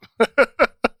pop.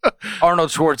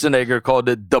 Arnold Schwarzenegger called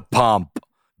it the pump.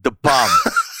 The pump.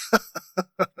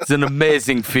 It's an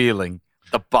amazing feeling.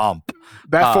 The pump.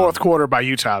 That fourth quarter by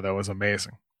Utah, though, was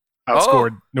amazing.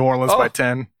 Outscored New Orleans by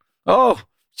 10. Oh,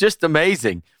 just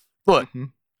amazing. Look,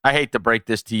 I hate to break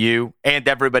this to you and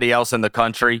everybody else in the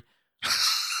country.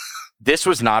 this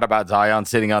was not about Zion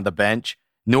sitting on the bench.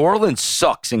 New Orleans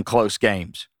sucks in close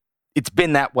games. It's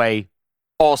been that way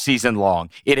all season long.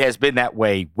 It has been that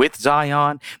way with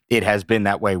Zion. It has been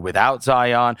that way without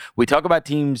Zion. We talk about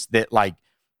teams that like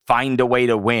find a way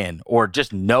to win or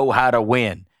just know how to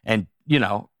win and,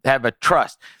 have a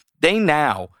trust. They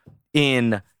now,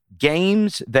 in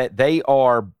games that they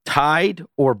are tied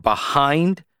or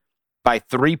behind by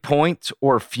 3 points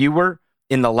or fewer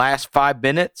in the last 5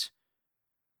 minutes,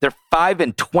 they're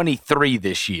 5-23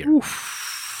 this year.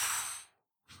 Oof.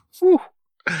 Oof.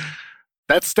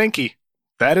 That's stinky.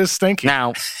 That is stinky.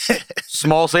 Now,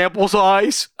 small sample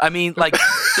size. I mean, like,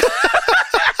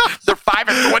 they're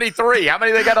 5-23. How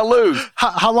many they got to lose?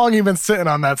 How long you been sitting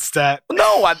on that stat?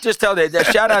 No, I'm just telling you.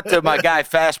 Shout out to my guy,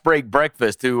 Fast Break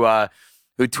Breakfast, who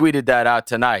tweeted that out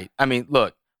tonight. I mean,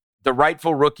 look, the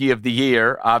rightful rookie of the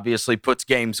year obviously puts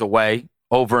games away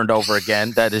over and over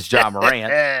again. That is Ja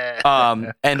Morant.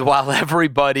 And while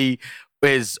everybody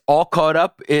is all caught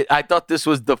up, I thought this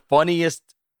was the funniest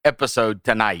episode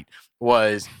tonight,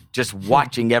 was just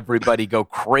watching everybody go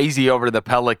crazy over the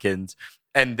Pelicans,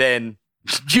 and then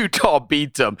Utah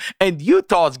beats them. And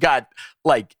Utah's got,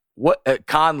 like,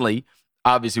 Conley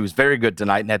obviously was very good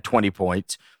tonight and had 20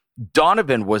 points.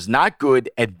 Donovan was not good,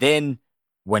 and then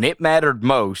when it mattered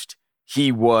most,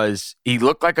 he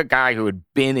looked like a guy who had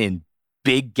been in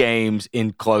big games,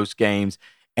 in close games,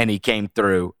 and he came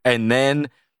through. And then,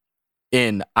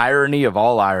 in irony of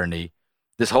all irony,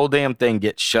 this whole damn thing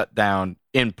gets shut down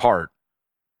in part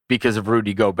because of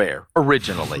Rudy Gobert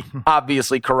originally.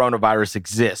 Obviously, coronavirus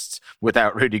exists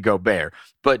without Rudy Gobert.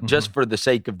 But just for the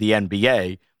sake of the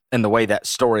NBA and the way that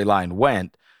storyline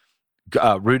went,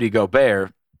 Rudy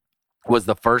Gobert was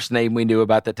the first name we knew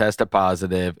about that tested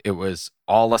positive. It was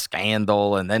all a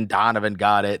scandal, and then Donovan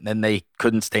got it, and then they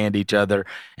couldn't stand each other.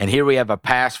 And here we have a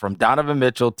pass from Donovan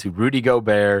Mitchell to Rudy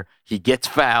Gobert. He gets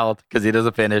fouled because he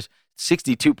doesn't finish.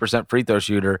 62% free throw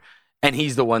shooter, and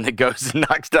he's the one that goes and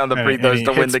knocks down the free throws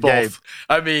to win the game.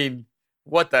 I mean,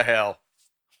 what the hell?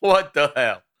 What the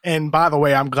hell? And by the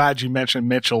way, I'm glad you mentioned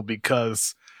Mitchell,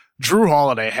 because Drew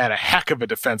Holiday had a heck of a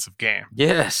defensive game.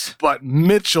 Yes. But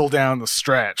Mitchell down the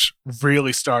stretch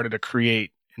really started to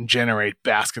create and generate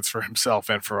baskets for himself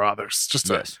and for others. Just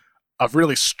a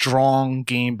really strong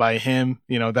game by him.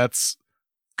 That's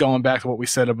going back to what we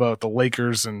said about the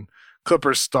Lakers and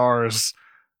Clippers stars.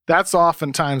 That's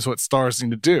oftentimes what stars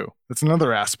need to do. That's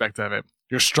another aspect of it.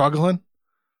 You're struggling,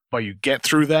 but you get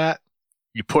through that,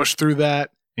 you push through that,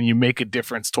 and you make a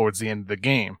difference towards the end of the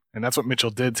game. And that's what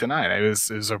Mitchell did tonight. It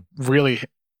was a really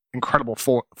incredible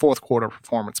fourth quarter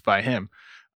performance by him.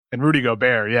 And Rudy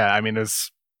Gobert,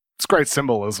 it's great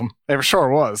symbolism. It sure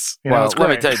was. Let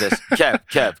me tell you this.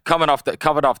 Kev, coming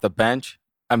off the bench,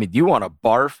 I mean, do you want to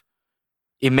barf?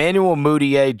 Emmanuel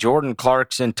Mudiay, Jordan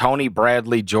Clarkson, Tony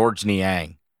Bradley, George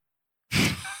Niang.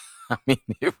 I mean,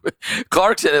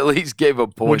 Clarkson at least gave a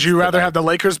point. Would you rather have the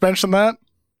Lakers bench than that?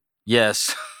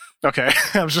 Yes. Okay.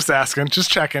 I was just asking, just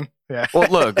checking. Yeah. Well,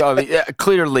 look,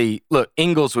 clearly,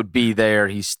 Ingles would be there.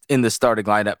 He's in the starting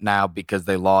lineup now because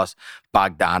they lost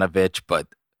Bogdanovich. But,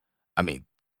 I mean,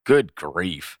 good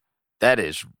grief. That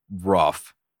is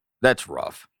rough. That's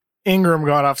rough. Ingram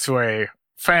got off to a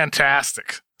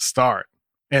fantastic start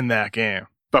in that game.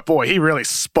 But, boy, he really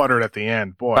sputtered at the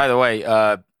end. Boy. By the way,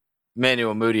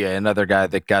 Emmanuel Mudiay, another guy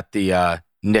that got the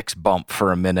Knicks bump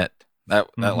for a minute. That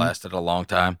lasted a long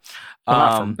time.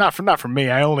 Not for me.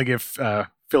 I only give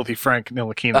Filthy Frank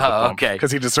Ntilikina the bump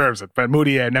because he deserves it. But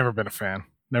Moody, I've never been a fan.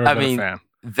 Never been a fan.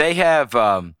 They have,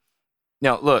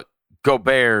 look,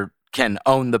 Gobert can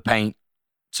own the paint,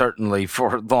 certainly,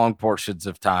 for long portions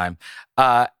of time.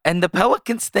 And the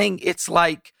Pelicans thing, it's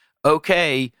like,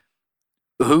 okay,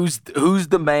 who's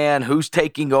the man? Who's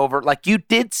taking over? Like, you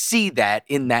did see that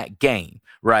in that game,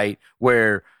 right?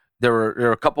 Where there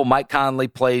were a couple Mike Conley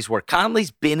plays where Conley's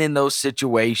been in those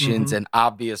situations and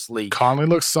obviously Conley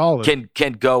looks solid.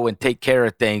 Can go and take care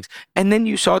of things. And then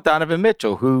you saw Donovan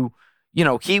Mitchell, who,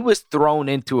 he was thrown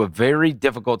into a very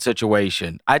difficult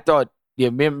situation. I thought, you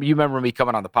remember me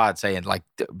coming on the pod saying, like,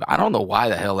 I don't know why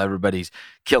the hell everybody's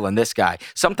killing this guy.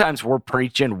 Sometimes we're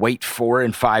preaching wait 4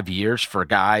 and 5 years for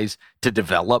guys to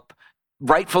develop,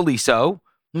 rightfully so.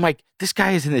 I'm like, this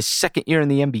guy is in his second year in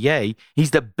the NBA. He's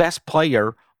the best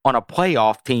player on a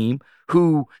playoff team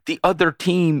who the other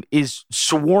team is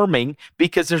swarming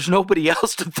because there's nobody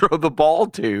else to throw the ball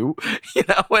to,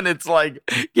 and it's like,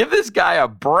 give this guy a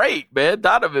break, man.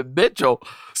 Donovan Mitchell.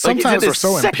 Sometimes we're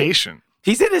so impatient.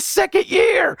 He's in his second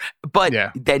year. But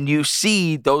then you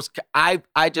see those, I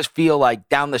just feel like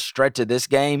down the stretch of this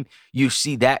game, you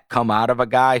see that come out of a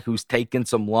guy who's taken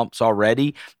some lumps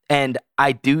already. And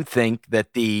I do think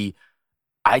that the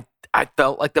I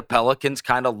felt like the Pelicans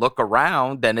kind of look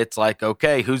around and it's like,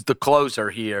 okay, who's the closer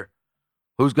here?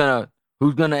 Who's gonna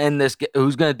end this?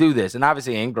 Who's gonna do this? And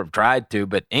obviously Ingram tried to,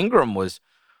 but Ingram was,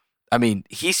 I mean,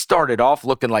 he started off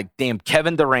looking like damn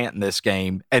Kevin Durant in this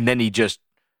game, and then he just,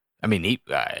 I mean,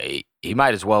 he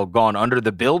might as well have gone under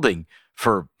the building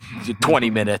for 20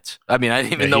 minutes. I mean, I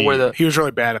didn't even know where he was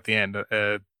really bad at the end.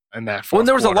 In that when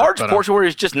there was a large portion where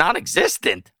he's just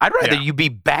non-existent. I'd rather you be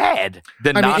bad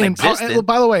than non-existent.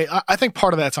 By the way, I think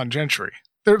part of that's on Gentry.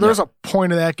 There's a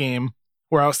point of that game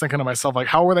where I was thinking to myself, like,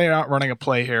 how are they not running a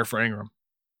play here for Ingram?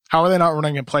 How are they not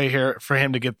running a play here for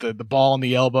him to get the ball on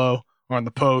the elbow or on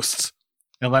the posts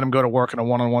and let him go to work in a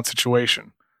one-on-one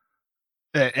situation?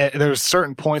 There's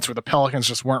certain points where the Pelicans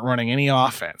just weren't running any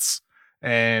offense.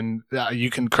 And you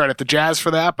can credit the Jazz for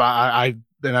that, but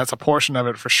and that's a portion of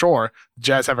it for sure. The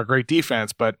Jazz have a great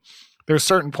defense, but there's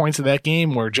certain points of that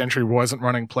game where Gentry wasn't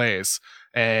running plays.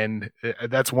 And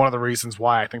that's one of the reasons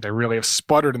why I think they really have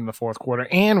sputtered in the fourth quarter,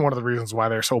 and one of the reasons why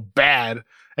they're so bad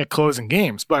at closing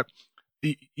games. But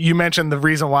you mentioned the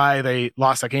reason why they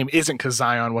lost that game isn't because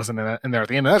Zion wasn't in there at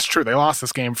the end. And that's true. They lost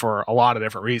this game for a lot of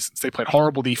different reasons. They played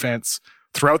horrible defense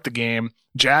throughout the game.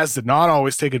 Jazz did not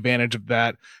always take advantage of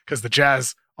that because the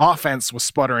Jazz offense was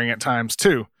sputtering at times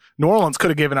too. New Orleans could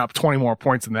have given up 20 more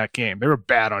points in that game. They were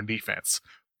bad on defense.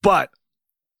 But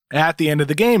at the end of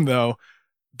the game, though,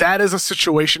 that is a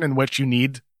situation in which you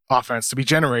need offense to be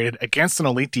generated against an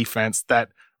elite defense that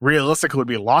realistically would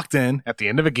be locked in at the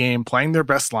end of a game, playing their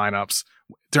best lineups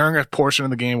during a portion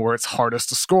of the game where it's hardest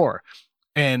to score.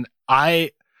 And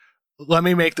let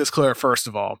me make this clear, first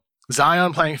of all.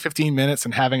 Zion playing 15 minutes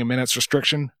and having a minutes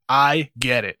restriction, I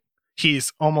get it.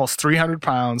 He's almost 300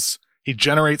 pounds. He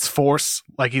generates force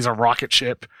like he's a rocket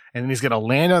ship, and then he's going to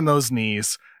land on those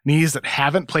knees that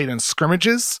haven't played in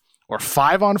scrimmages or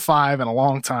 5-on-5 in a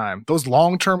long time. Those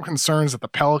long-term concerns that the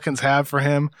Pelicans have for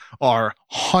him are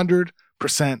 100%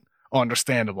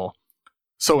 understandable.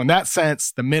 So in that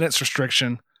sense, the minutes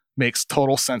restriction makes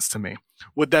total sense to me.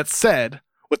 With that said,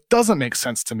 what doesn't make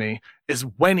sense to me is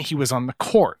when he was on the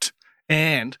court.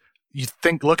 And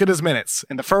look at his minutes.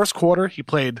 In the first quarter, he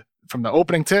played from the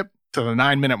opening tip to the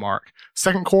 9-minute mark.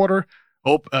 Second quarter,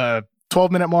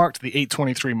 12-minute mark to the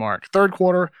 8:23 mark. Third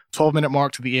quarter, 12-minute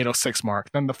mark to the 8:06 mark.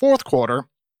 Then the fourth quarter,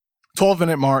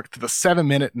 12-minute mark to the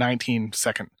 7-minute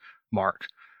 19-second mark.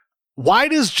 Why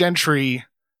does Gentry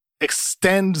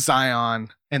extend Zion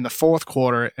in the fourth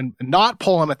quarter and not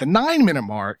pull him at the 9-minute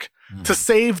mark to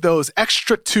save those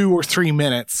extra 2 or 3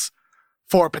 minutes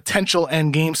for a potential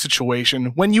end game situation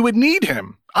when you would need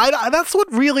him? That's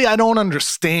what really I don't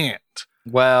understand.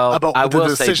 Well, about I the will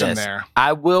decision say this. there.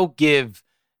 I will give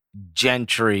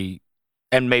Gentry,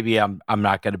 and maybe I'm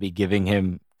not going to be giving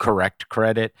him correct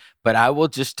credit, but I will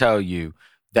just tell you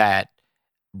that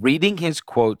reading his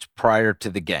quotes prior to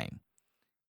the game,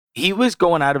 he was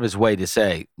going out of his way to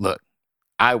say, look,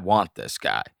 I want this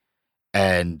guy,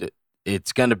 and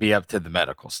it's going to be up to the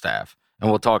medical staff. And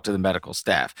we'll talk to the medical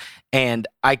staff. And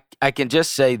I can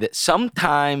just say that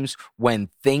sometimes when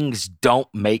things don't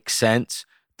make sense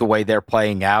the way they're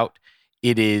playing out,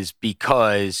 it is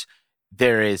because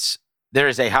there is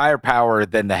a higher power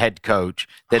than the head coach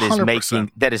that is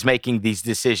 100%. making these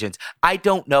decisions. I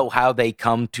don't know how they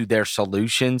come to their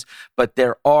solutions, but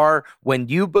there are, when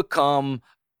you become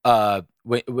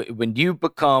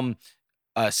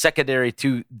secondary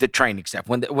to the training staff,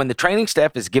 when the training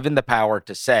staff is given the power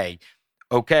to say,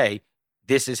 okay,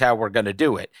 this is how we're going to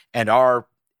do it, and our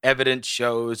evidence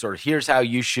shows, or here's how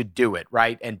you should do it,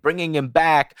 right? And bringing him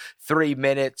back 3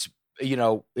 minutes,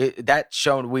 that's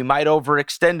shown we might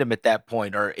overextend him at that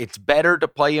point, or it's better to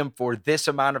play him for this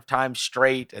amount of time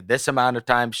straight and this amount of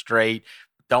time straight.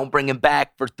 Don't bring him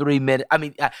back for 3 minutes. I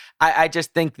mean, I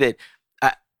just think that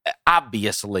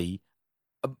obviously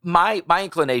my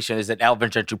inclination is that Alvin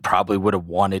Gentry probably would have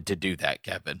wanted to do that,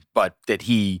 Kevin, but that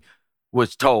he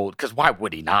was told, because why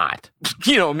would he not?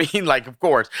 You know what I mean? Like, of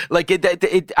course. Like,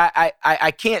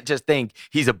 I can't just think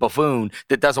he's a buffoon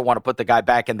that doesn't want to put the guy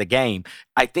back in the game.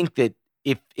 I think that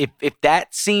if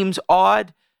that seems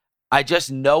odd, I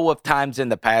just know of times in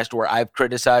the past where I've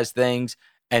criticized things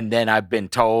and then I've been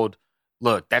told,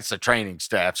 look, that's the training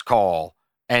staff's call.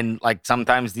 And like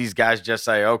sometimes these guys just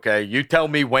say, okay, you tell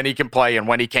me when he can play and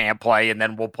when he can't play, and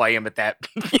then we'll play him at that,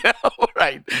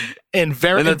 right? And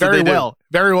very well,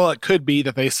 it could be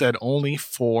that they said only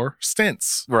 4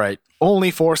 stints. Right.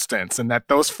 Only 4 stints. And that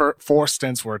those 4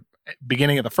 stints were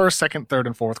beginning of the first, second, third,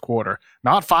 and fourth quarter.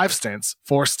 Not 5 stints,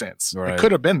 4 stints. Right. It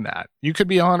could have been that. You could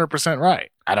be 100% right.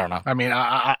 I don't know. I mean,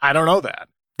 I don't know that.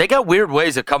 They got weird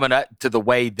ways of coming up to the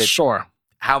way that sure.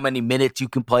 how many minutes you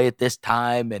can play at this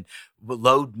time and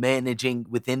load managing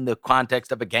within the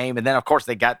context of a game. And then, of course,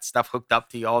 they got stuff hooked up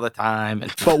to you all the time.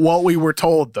 But what we were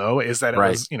told, though, is that it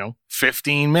was,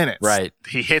 15 minutes. Right.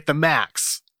 He hit the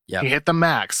max. Yep. He hit the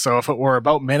max. So if it were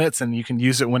about minutes and you can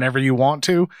use it whenever you want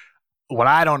to, what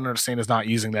I don't understand is not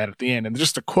using that at the end. And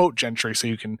just to quote Gentry so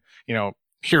you can,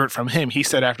 hear it from him, he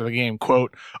said after the game,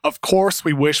 quote, "Of course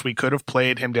we wish we could have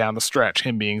played him down the stretch,"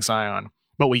 him being Zion.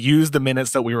 "But we used the minutes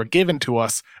that we were given to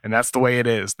us, and that's the way it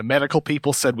is. The medical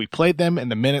people said we played them in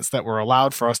the minutes that were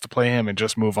allowed for us to play him and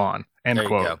just move on." End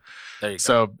quote. There you go.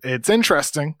 So it's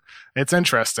interesting. It's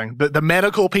interesting. The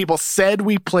medical people said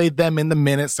we played them in the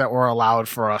minutes that were allowed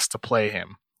for us to play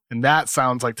him. And that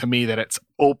sounds like to me that it's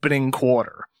opening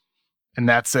quarter, and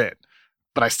that's it.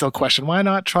 But I still question, why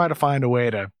not try to find a way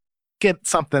to get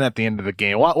something at the end of the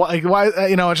game? Why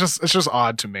it's just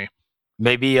odd to me.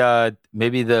 Maybe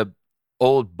the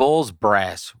old Bulls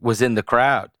brass was in the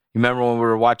crowd. You remember when we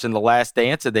were watching The Last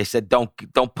Dance and they said, don't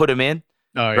put him in?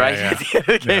 Oh, yeah, right? yeah. At the end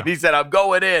of the game, he said, "I'm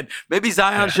going in." Maybe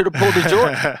Zion should have pulled a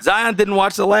Jordan. Zion didn't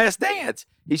watch The Last Dance.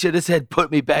 He should have said,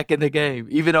 "Put me back in the game,"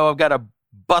 even though I've got a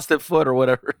busted foot or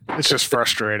whatever. It's just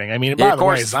frustrating. I mean, by the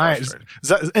way, Zion,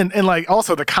 and like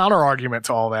also the counter argument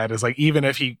to all that is like, even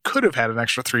if he could have had an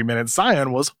extra 3 minutes,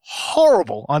 Zion was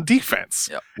horrible on defense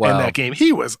in that game.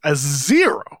 He was a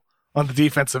 0 on the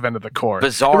defensive end of the court.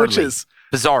 Bizarrely.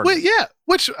 Well, yeah.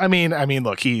 Which I mean,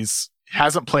 look,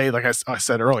 hasn't played, like I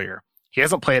said earlier. He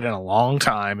hasn't played in a long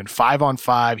time. And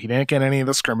 5-on-5, he didn't get any of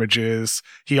the scrimmages.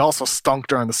 He also stunk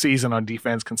during the season on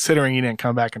defense, considering he didn't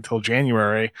come back until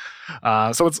January.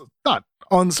 So it's not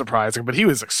unsurprising, but he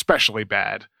was especially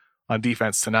bad on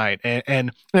defense tonight.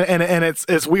 And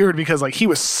it's weird because like he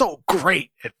was so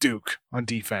great at Duke on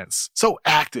defense, so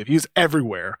active. He was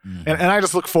everywhere. Mm-hmm. And I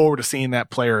just look forward to seeing that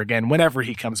player again whenever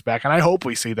he comes back. And I hope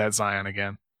we see that Zion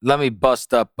again. Let me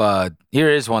bust up. Here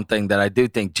is one thing that I do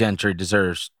think Gentry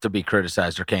deserves to be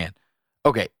criticized or can.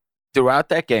 Okay, throughout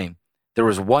that game, there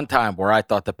was one time where I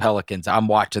thought the Pelicans, I'm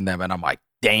watching them and I'm like,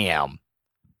 damn,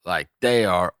 like they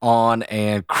are on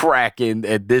and cracking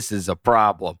and this is a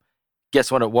problem.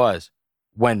 Guess what it was?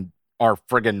 When our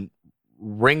friggin'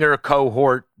 ringer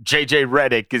cohort, JJ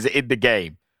Redick, is in the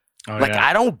game. Oh, yeah.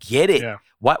 I don't get it. Yeah.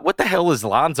 What the hell is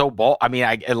Lonzo Ball? I mean,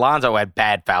 Lonzo had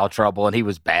bad foul trouble, and he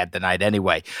was bad tonight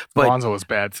anyway. But Lonzo was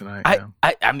bad tonight.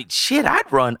 I mean, shit,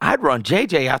 I'd run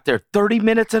JJ out there 30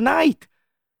 minutes a night,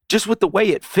 just with the way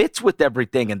it fits with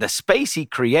everything and the space he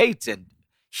creates. And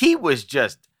he was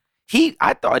just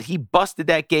I thought he busted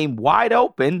that game wide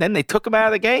open. Then they took him out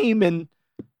of the game, and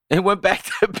it went back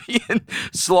to being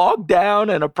slogged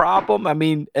down and a problem. I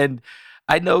mean, and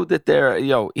I know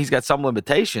that he's got some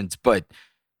limitations, but.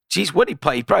 Geez, what did he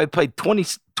play? He probably played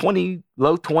 20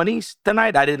 low 20s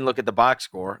tonight. I didn't look at the box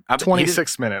score.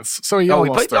 26 minutes. So he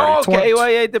almost played 30. Oh, okay. Well,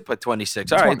 yeah, he did put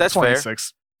 26. All right, that's 26.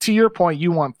 Fair. To your point,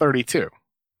 you want 32.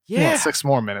 Yeah. You want 6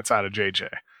 more minutes out of JJ.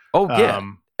 Oh, yeah.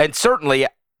 And certainly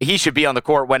he should be on the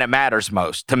court when it matters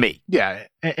most, to me. Yeah,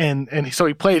 and so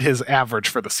he played his average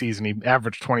for the season. He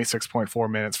averaged 26.4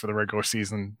 minutes for the regular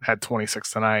season, had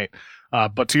 26 tonight.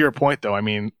 But to your point, though, I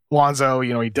mean, Lonzo,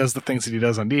 he does the things that he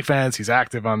does on defense. He's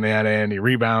active on that end. He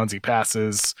rebounds, he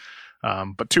passes,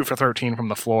 but 2 for 13 from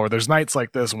the floor. There's nights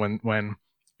like this when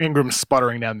Ingram's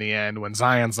sputtering down the end, when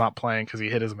Zion's not playing because he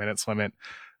hit his minutes limit.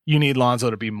 You need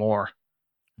Lonzo to be more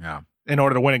in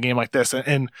order to win a game like this.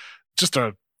 And just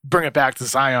to bring it back to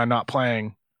Zion not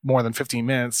playing more than 15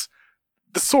 minutes,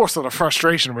 the source of the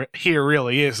frustration here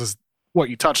really is what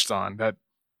you touched on, that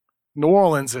New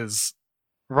Orleans is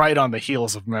right on the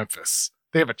heels of Memphis.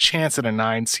 They have a chance at a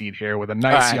 9 seed here with a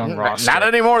nice young roster. Not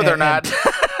anymore. They're not.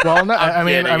 Well,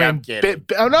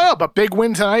 no, but big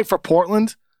win tonight for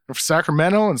Portland, for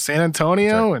Sacramento, and San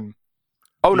Antonio, and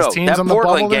that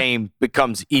Portland game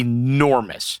becomes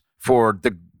enormous for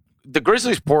the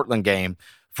Grizzlies. Portland game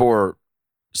for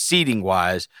seeding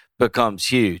wise becomes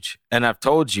huge, and I've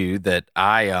told you that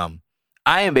I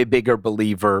am a bigger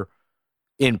believer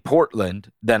in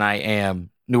Portland than I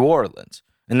am New Orleans.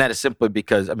 And that is simply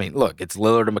because, I mean, look, it's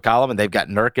Lillard and McCollum, and they've got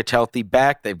Nurkic healthy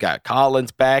back. They've got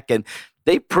Collins back, and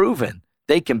they've proven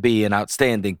they can be an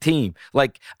outstanding team.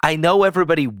 Like, I know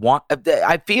everybody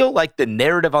I feel like the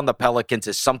narrative on the Pelicans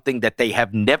is something that they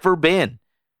have never been,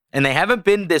 and they haven't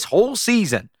been this whole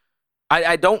season.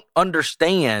 I don't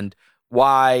understand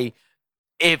why,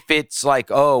 if it's like,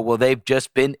 oh, well, they've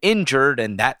just been injured,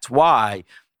 and that's why.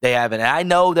 They haven't. And I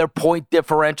know their point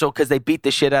differential because they beat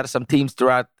the shit out of some teams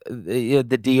throughout the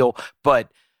deal.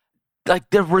 But, like,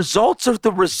 the results are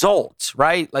the results,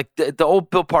 right? Like, the old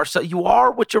Bill Parcells, you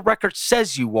are what your record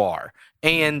says you are.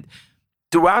 And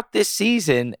throughout this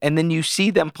season, and then you see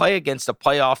them play against a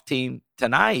playoff team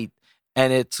tonight,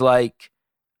 And it's like,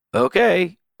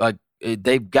 okay, like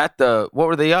they've got what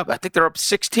were they up? I think they're up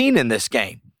 16 in this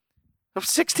game. Up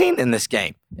 16 in this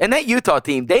game. And that Utah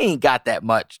team, they ain't got that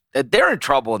much. They're in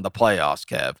trouble in the playoffs,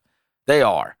 Kev. They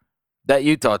are. That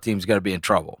Utah team's going to be in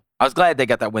trouble. I was glad they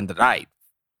got that win tonight.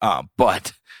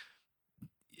 But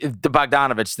the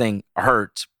Bogdanovich thing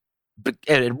hurts. But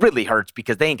it really hurts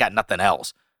because they ain't got nothing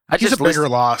else. He's a bigger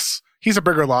loss. He's a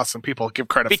bigger loss than people give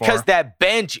credit for. Because that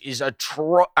bench is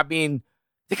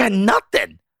they got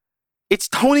nothing. It's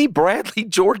Tony Bradley,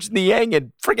 George Niang,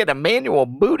 and friggin' Emmanuel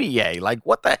Mudiay. Like,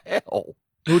 what the hell?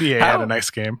 Mudiay had a nice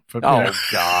game. But,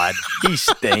 God. He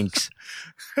stinks.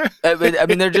 I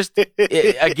mean, they're just,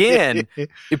 again,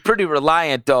 you're pretty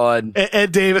reliant on.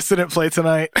 Ed Davis didn't play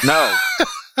tonight. No.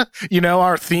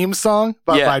 Our theme song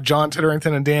by John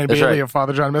Titterington and Dan Bailey of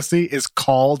Father John Misty is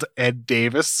called Ed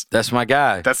Davis. That's my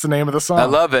guy. That's the name of the song. I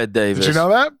love Ed Davis. Did you know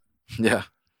that? Yeah.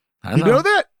 You know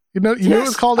that? You knew it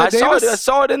was called Ed Davis? I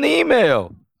saw it in the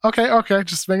email. Okay.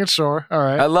 Just making sure. All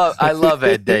right. I love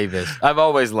Ed Davis. I've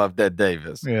always loved Ed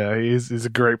Davis. Yeah, he's a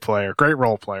great player. Great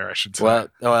role player, I should say.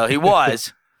 Well, he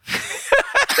was.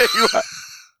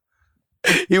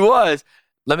 He was.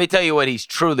 Let me tell you what he's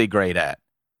truly great at.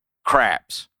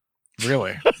 Craps.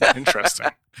 Really?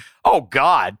 Interesting. Oh,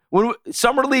 God. When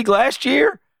Summer League last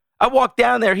year, I walked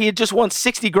down there. He had just won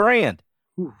 $60,000.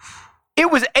 Oof.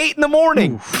 It was 8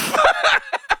 a.m.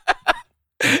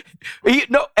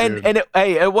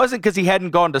 It wasn't because he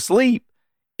hadn't gone to sleep.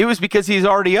 It was because he's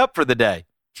already up for the day.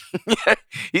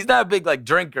 He's not a big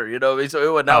drinker, so he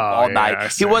wasn't up all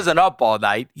night. He wasn't up all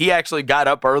night. He actually got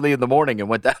up early in the morning and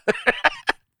went down there.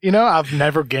 I've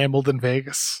never gambled in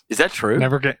Vegas. Is that true?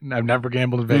 I've never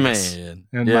gambled in Vegas. Man.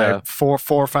 In my 4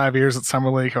 or 5 years at Summer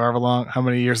League, how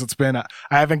many years it's been, I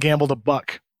haven't gambled a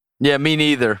buck. Yeah, me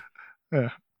neither. Yeah.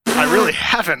 I really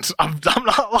haven't. I'm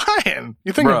not lying.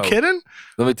 You think I'm kidding?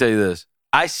 Let me tell you this.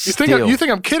 You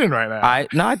think I'm kidding right now?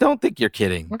 No, I don't think you're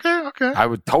kidding. Okay. I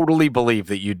would totally believe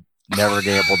that you never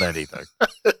gambled anything.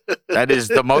 That is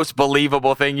the most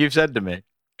believable thing you've said to me.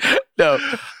 No.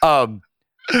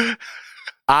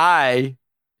 I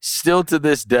still to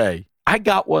this day, I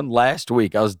got one last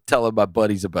week. I was telling my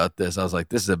buddies about this. I was like,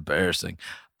 this is embarrassing.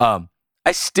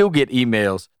 I still get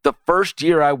emails. The first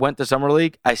year I went to Summer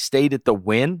League, I stayed at the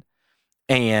Wynn,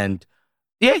 and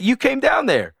you came down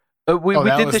there. We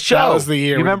did the show. That was the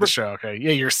year. You remember the show? Okay.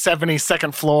 Yeah, your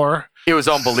 72nd floor. It was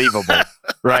unbelievable,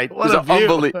 right? It was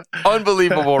an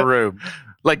unbelievable room.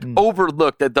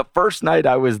 Overlooked. At the first night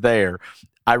I was there,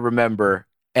 I remember,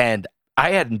 and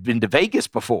I hadn't been to Vegas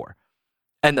before.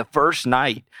 And the first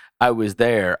night I was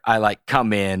there, I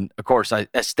come in. Of course, I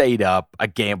stayed up. I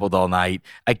gambled all night.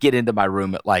 I get into my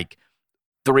room at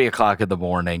 3 o'clock in the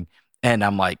morning, and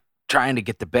I'm trying to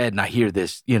get to bed, and I hear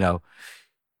this,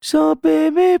 so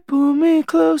baby, pull me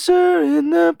closer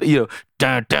in the,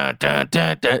 dun, dun, dun,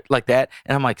 dun, dun, like that.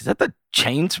 And I'm like, is that the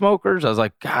Chainsmokers? I was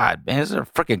like, God, man, is there a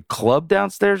freaking club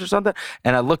downstairs or something?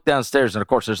 And I look downstairs, and of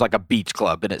course, there's a beach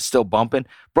club, and it's still bumping.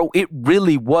 Bro, it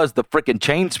really was the freaking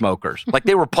Chainsmokers.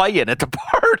 They were playing at the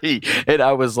party. And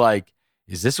I was like,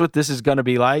 is this what this is going to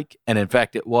be like? And in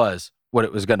fact, it was what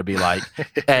it was going to be like.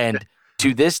 And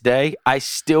to this day, I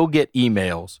still get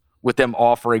emails with them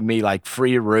offering me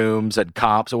free rooms and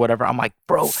comps or whatever. I'm like,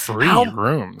 bro, free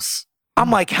rooms.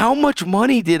 I'm like, how much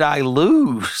money did I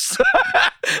lose?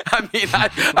 I mean,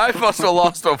 I must have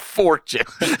lost a fortune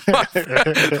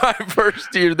my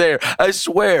first year there. I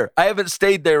swear, I haven't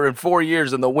stayed there in 4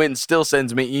 years, and the Wynn still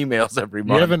sends me emails every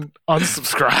month. You haven't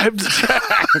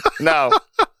unsubscribed? No.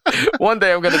 One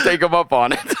day I'm going to take them up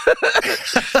on it.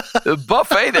 The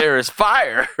buffet there is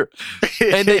fire.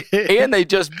 And they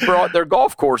just brought their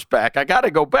golf course back. I got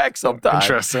to go back sometime.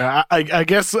 Interesting. I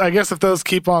guess if those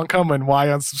keep on coming, why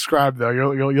unsubscribe though?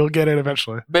 You'll get it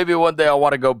eventually. Maybe one day I'll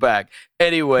want to go back.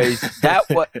 Anyways,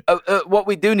 what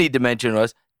we do need to mention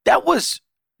was that was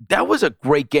a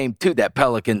great game too. That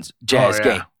Pelicans Jazz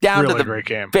game down really to the great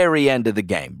game. Very end of the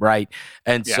game, right?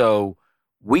 And so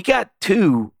we got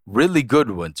two really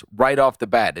good ones right off the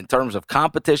bat. In terms of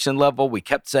competition level, we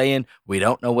kept saying we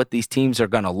don't know what these teams are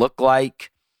going to look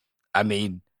like. I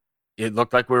mean, it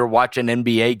looked like we were watching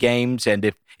NBA games, and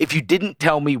if you didn't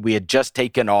tell me we had just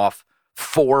taken off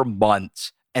 4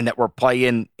 months and that we're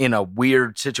playing in a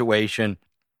weird situation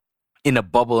in a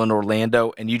bubble in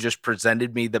Orlando, and you just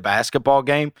presented me the basketball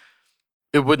game,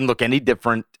 it wouldn't look any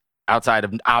different outside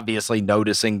of obviously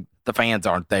noticing the fans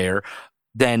aren't there.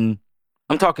 Then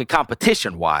I'm talking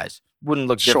competition-wise, wouldn't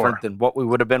look different than what we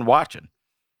would have been watching.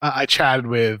 I chatted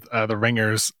with the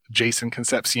Ringers, Jason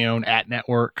Concepcion at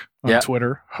Network on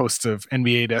Twitter, host of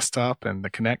NBA Desktop and The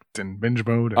Connect and Binge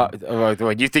Mode.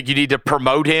 You think you need to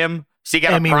promote him So you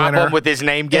got Emmy a problem winner. with his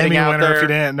name getting Emmy out winner, there? if you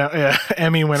didn't know. Yeah,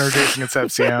 Emmy winner Jason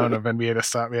Concepcion of NBA to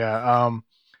Stop. Yeah.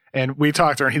 And we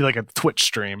talked during, he did like a Twitch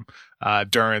stream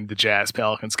during the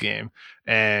Jazz-Pelicans game.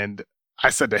 And I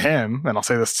said to him, and I'll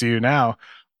say this to you now,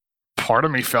 part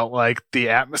of me felt like the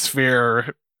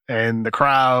atmosphere and the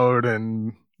crowd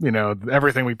and,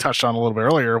 everything we touched on a little bit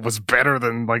earlier was better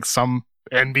than like some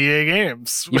NBA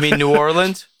games. You mean New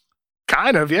Orleans?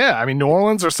 Kind of, yeah. I mean, New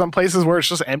Orleans or some places where it's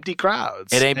just empty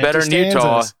crowds. It ain't better than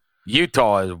Utah.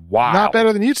 Utah is wild. Not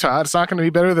better than Utah. It's not going to be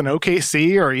better than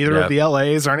OKC or either of the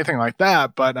LAs or anything like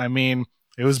that. But I mean,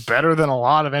 it was better than a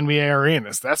lot of NBA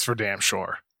arenas. That's for damn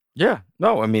sure. Yeah.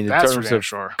 No, I mean, in terms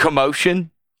of commotion.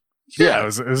 Yeah,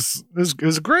 it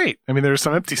was great. I mean, there's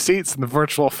some empty seats in the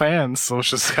virtual fans, so it's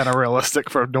just kind of realistic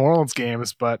for New Orleans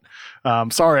games. But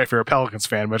sorry if you're a Pelicans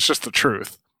fan, but it's just the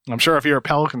truth. I'm sure if you're a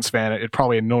Pelicans fan, it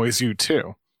probably annoys you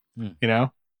too.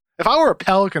 If I were a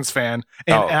Pelicans fan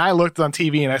and I looked on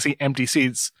TV and I see empty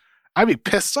seats, I'd be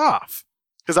pissed off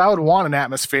because I would want an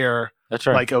atmosphere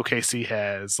like OKC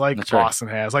has, like Boston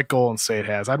has, like Golden State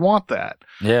has. I'd want that.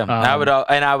 Yeah,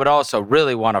 I would also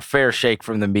really want a fair shake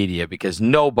from the media because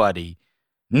nobody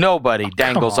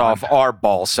dangles off our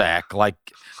ball sack like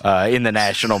in the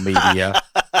national media.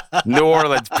 New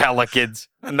Orleans Pelicans,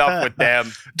 enough with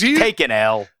them. Take an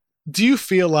L. Do you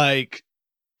feel like,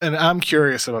 and I'm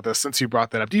curious about this since you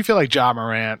brought that up, do you feel like Ja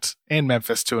Morant and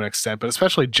Memphis to an extent, but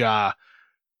especially Ja,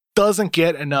 doesn't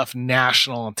get enough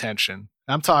national attention?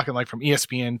 I'm talking like from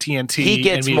ESPN, TNT. He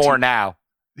gets NBT. more now.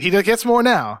 He gets more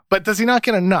now, but does he not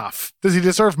get enough? Does he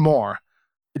deserve more?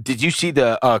 Did you see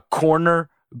the corner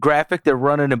graphic they're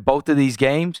running in both of these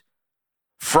games?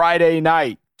 Friday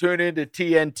night, tune into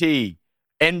TNT,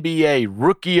 NBA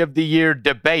Rookie of the Year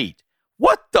debate.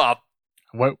 What the?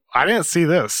 What? I didn't see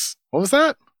this. What was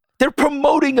that? They're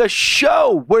promoting a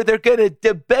show where they're going to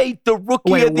debate the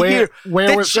Rookie of the Year.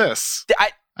 Where was this?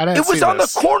 It was on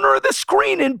the corner of the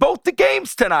screen in both the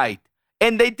games tonight.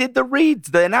 And they did the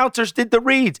reads. The announcers did the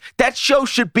reads. That show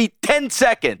should be 10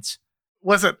 seconds.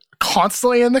 Was it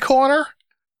constantly in the corner?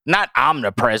 Not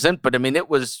omnipresent, but I mean,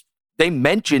 they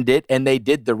mentioned it and they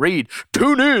did the read.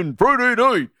 Tune in Friday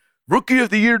night, Rookie of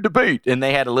the Year debate. And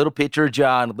they had a little picture of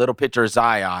John, a little picture of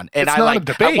Zion. And it's not a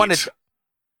debate.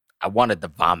 I wanted to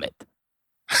vomit.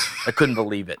 I couldn't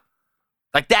believe it.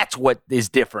 Like, that's what is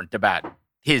different about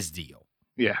his deal.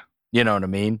 Yeah. You know what I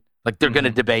mean? Like, they're going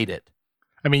to debate it.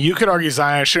 I mean, you could argue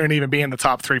Zion shouldn't even be in the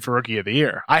top 3 for Rookie of the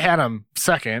Year. I had him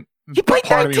second. He played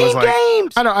 19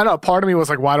 games. I know. Part of me was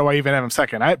like, why do I even have him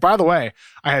second? By the way,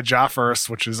 I had Ja first,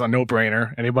 which is a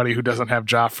no-brainer. Anybody who doesn't have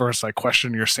Ja first, I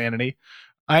question your sanity.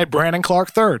 I had Brandon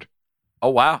Clark third.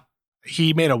 Oh, wow.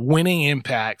 He made a winning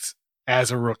impact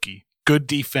as a rookie. Good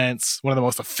defense, one of the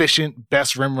most efficient,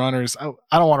 best rim runners. I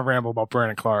don't want to ramble about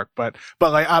Brandon Clark, but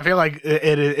like I feel like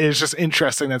it is just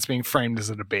interesting that's being framed as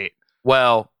a debate.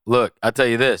 Well, look, I'll tell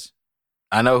you this.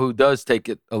 I know who does take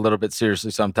it a little bit seriously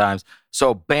sometimes.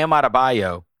 So Bam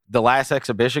Adebayo, the last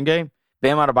exhibition game,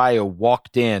 Bam Adebayo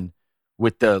walked in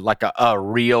with a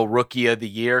real Rookie of the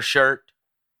Year shirt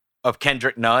of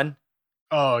Kendrick Nunn.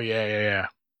 Oh, yeah.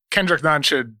 Kendrick Nunn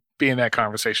should be in that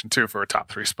conversation, too, for a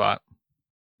top 3 spot.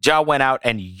 Ja went out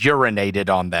and urinated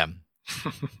on them.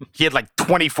 He had like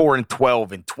 24 and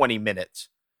 12 in 20 minutes.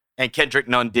 And Kendrick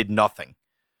Nunn did nothing.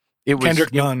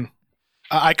 Kendrick Nunn.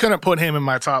 I couldn't put him in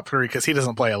my top 3 because he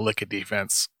doesn't play a lick of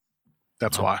defense.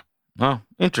 That's why. Oh,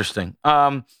 interesting.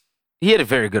 He had a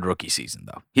very good rookie season,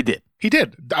 though. He did.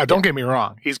 Don't get me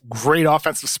wrong. He's great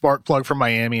offensive spark plug for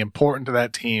Miami, important to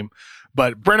that team.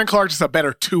 But Brandon Clark is a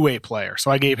better two-way player, so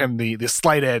I gave him the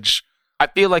slight edge. I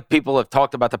feel like people have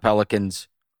talked about the Pelicans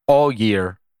all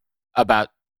year about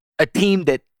a team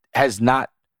that has not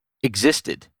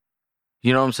existed.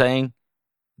 You know what I'm saying?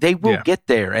 They will get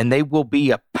there, and they will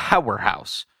be a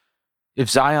powerhouse if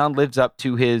Zion lives up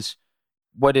to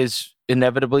what is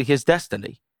inevitably his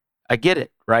destiny. I get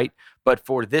it, right? But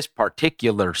for this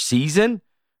particular season,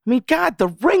 I mean, God, the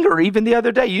Ringer, even the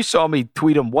other day, you saw me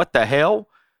tweet him, what the hell?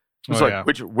 It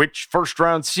was which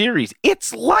first-round series?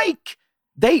 It's like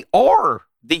they are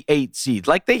the 8th seed.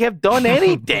 Like they have done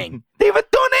anything. They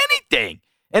haven't done anything.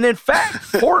 And in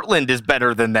fact, Portland is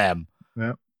better than them.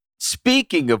 Yep.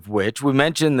 Speaking of which, we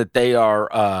mentioned that they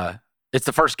are it's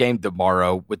the first game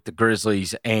tomorrow with the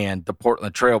Grizzlies and the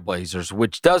Portland Trailblazers,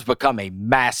 which does become a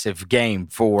massive game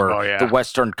for the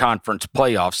Western Conference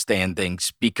playoff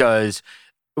standings because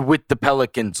with the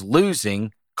Pelicans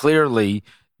losing, clearly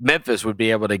Memphis would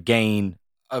be able to gain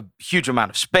a huge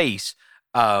amount of space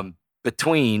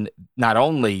between not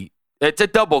only – it's a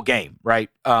double game, right?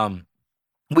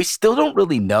 We still don't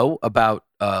really know about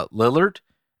Lillard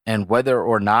and whether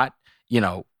or not,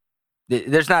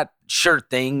 there's not sure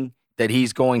thing that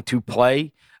he's going to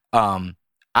play.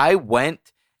 I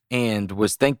went and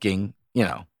was thinking,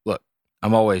 look,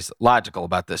 I'm always logical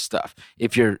about this stuff.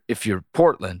 If you're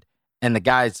Portland and the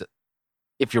guys,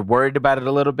 if you're worried about it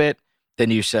a little bit,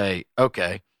 then you say,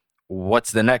 okay,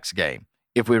 what's the next game?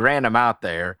 If we ran him out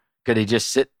there, could he just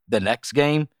sit the next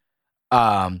game?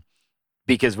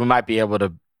 Because we might be able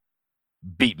to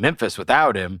beat Memphis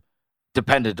without him,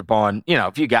 dependent upon,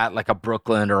 if you got like a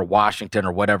Brooklyn or a Washington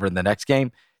or whatever in the next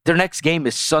game. Their next game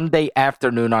is Sunday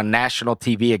afternoon on national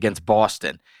TV against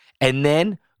Boston. And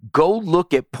then go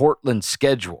look at Portland's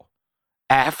schedule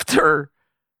after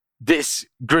this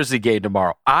Grizzly game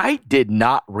tomorrow. I did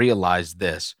not realize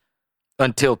this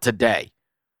until today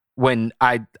when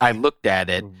I looked at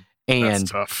it. And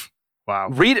that's tough. Wow.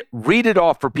 Read it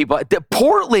off for people.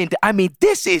 Portland,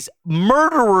 this is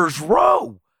murderer's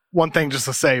row. One thing just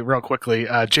to say real quickly,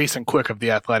 Jason Quick of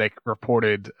The Athletic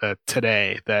reported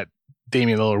today that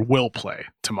Damian Lillard will play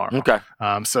tomorrow. Okay.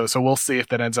 So we'll see if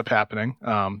that ends up happening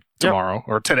tomorrow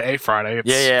or today, Friday. It's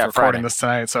recording Friday. This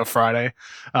tonight, so Friday.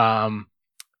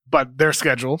 But their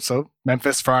schedule, so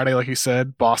Memphis Friday, like you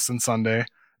said, Boston Sunday,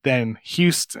 then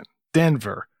Houston,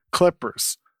 Denver,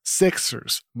 Clippers,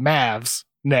 Sixers, Mavs,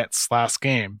 Nets last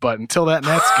game. But until that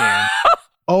Nets game,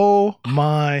 oh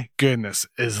my goodness,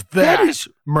 is that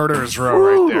murderer's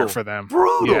row right there for them.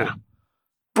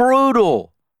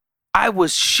 Brutal. I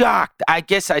was shocked. I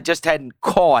guess I just hadn't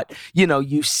caught.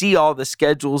 You see all the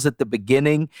schedules at the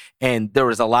beginning, and there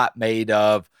was a lot made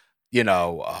of,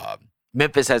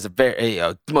 Memphis has a very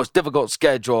the most difficult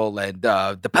schedule, and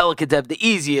the Pelicans have the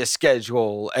easiest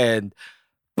schedule.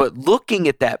 But looking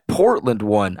at that Portland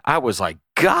one, I was like,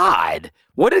 God,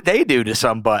 what did they do to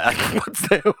somebody?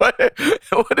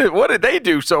 What did they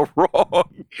do so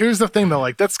wrong? Here's the thing, though.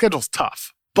 That schedule's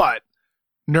tough, but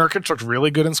Nurkic looked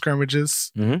really good in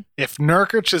scrimmages. Mm-hmm. If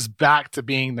Nurkic is back to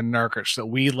being the Nurkic that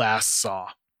we last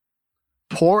saw,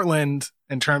 Portland,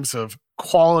 in terms of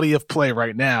quality of play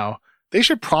right now, they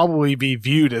should probably be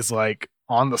viewed as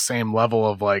on the same level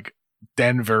of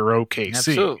Denver, OKC.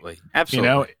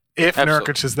 Absolutely. If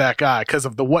Nurkic is that guy because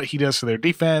of what he does for their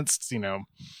defense,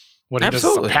 what he does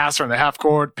as a passer in the half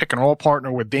court, pick and roll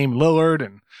partner with Dame Lillard,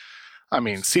 and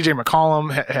CJ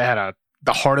McCollum had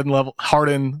the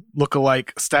Harden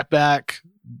lookalike step back.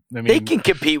 They can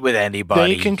compete with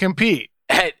anybody. They can compete.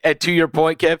 To your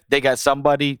point, Kev, they got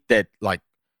somebody that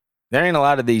there ain't a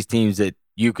lot of these teams that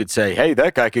you could say, hey,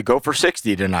 that guy could go for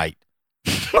 60 tonight.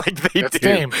 They That's do.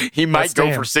 Dame. He might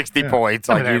go for 60 points.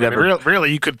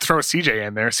 Really, you could throw CJ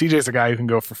in there. CJ's a guy who can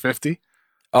go for 50.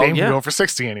 Dame can go for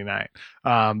 60 any night.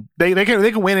 They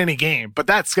can win any game, but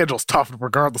that schedule's tough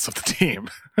regardless of the team.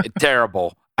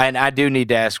 Terrible. And I do need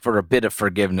to ask for a bit of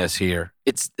forgiveness here.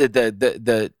 It's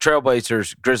the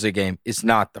Trailblazers Grizzly game is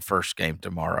not the first game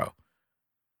tomorrow.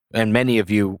 And many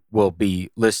of you will be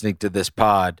listening to this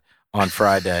pod on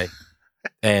Friday.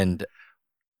 And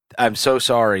I'm so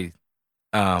sorry.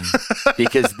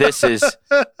 Because this is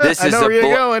I know where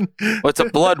you're going. It's a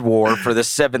blood war for the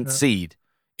 7th seed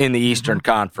in the Eastern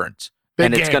Conference.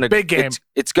 It's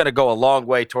going to go a long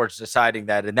way towards deciding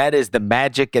that, and that is the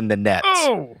Magic and the Nets.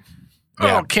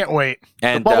 Can't wait.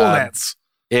 And the bubble Nets.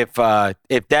 If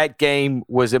that game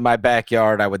was in my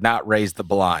backyard, I would not raise the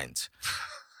blinds.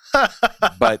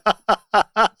 But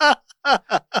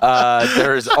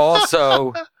there is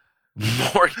also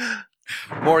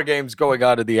more games going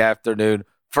on in the afternoon.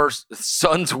 First,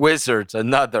 Suns Wizards,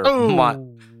 another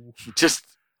just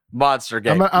monster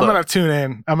game. I'm gonna tune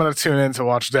in. I'm gonna tune in to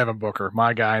watch Devin Booker,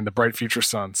 my guy, and the bright future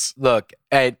Suns. Look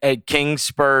at Kings,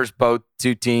 Spurs, both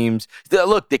two teams.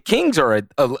 Look, the Kings are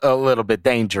a little bit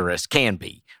dangerous, can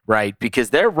be, right? Because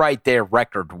they're right there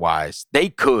record wise. They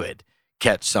could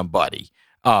catch somebody.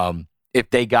 If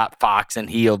they got Fox and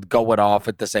Hield going off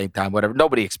at the same time, whatever.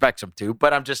 Nobody expects them to,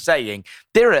 but I'm just saying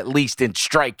they're at least in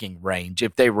striking range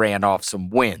if they ran off some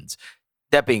wins.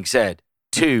 That being said,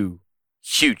 2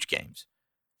 huge games.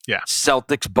 Yeah.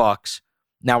 Celtics, Bucks.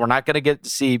 Now, we're not going to get to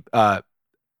see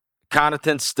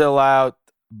Connaughton's still out.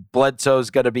 Bledsoe's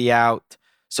going to be out.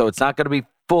 So it's not going to be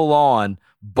full-on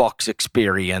Bucks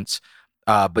experience.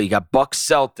 But you got Bucks,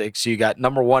 Celtics. So you got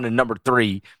number 1 and number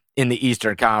 3 in the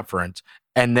Eastern Conference.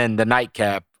 And then the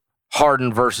nightcap,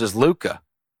 Harden versus Luka.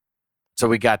 So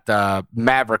we got the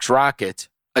Mavericks Rockets.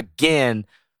 Again,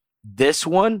 this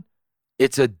one,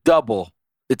 it's a double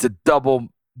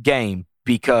game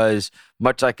because,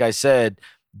 much like I said,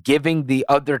 giving the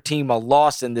other team a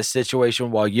loss in this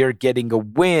situation while you're getting a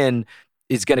win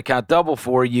is going to count double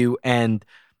for you. And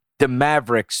the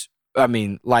Mavericks,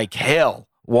 like hell,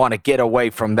 want to get away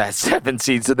from that 7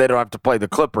 seed so they don't have to play the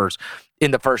Clippers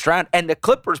in the first round. And the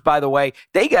Clippers, by the way,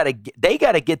 they gotta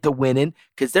get to winning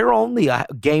because they're only a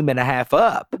game and a half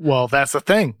up. Well, that's the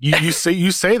thing. You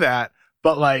say that,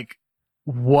 but like,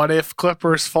 what if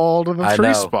Clippers fall to the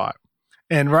 3 spot?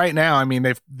 And right now, I mean,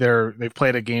 they've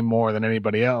played a game more than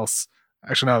anybody else.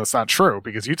 Actually, no, that's not true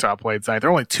because Utah played tonight. They're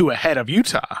only 2 ahead of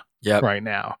Utah right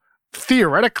now.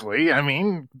 Theoretically, I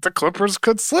mean, the Clippers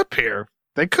could slip here.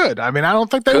 They could. I mean, I don't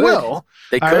think they will.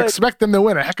 I expect them to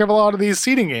win a heck of a lot of these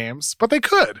seeding games, but they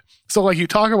could. So, like, you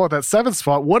talk about that 7th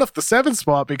spot. What if the 7th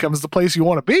spot becomes the place you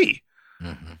want to be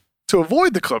to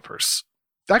avoid the Clippers?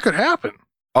 That could happen.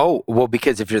 Oh, well,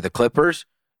 because if you're the Clippers,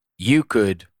 you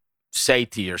could say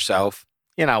to yourself,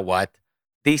 you know what?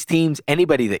 These teams,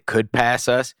 anybody that could pass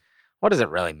us, what does it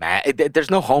really matter? There's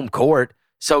no home court.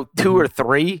 So 2 or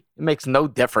 3, it makes no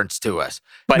difference to us.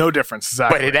 But no difference,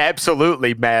 exactly. But it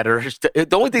absolutely matters. The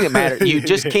only thing that matters,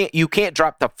 you can't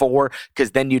drop to 4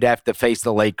 because then you'd have to face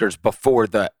the Lakers before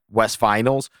the West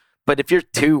Finals. But if you're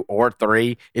 2 or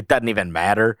 3, it doesn't even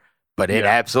matter. But it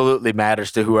absolutely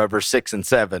matters to whoever's 6 and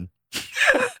 7.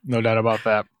 No doubt about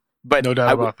that. But no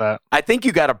doubt about that. I think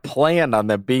you got to plan on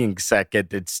them being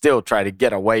second and still try to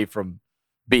get away from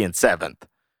being 7th.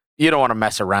 You don't want to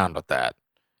mess around with that,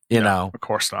 you know? Of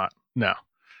course not. No.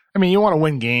 I mean, you want to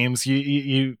win games.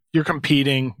 You're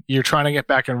competing. You're trying to get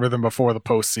back in rhythm before the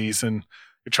postseason.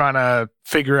 You're trying to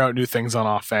figure out new things on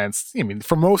offense. I mean,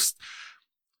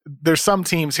 there's some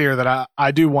teams here that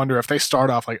I do wonder if they start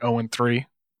off like 0-3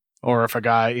 or if a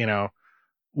guy, you know,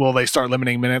 will they start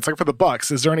limiting minutes? Like for the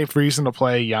Bucks, is there any reason to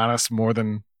play Giannis more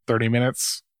than 30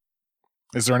 minutes?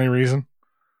 Is there any reason?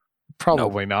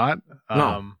 Probably not.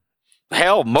 No.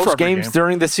 Hell, most games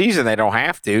during the season, they don't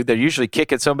have to. They're usually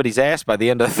kicking somebody's ass by the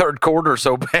end of the 3rd quarter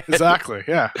so bad. Exactly,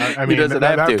 yeah. I mean,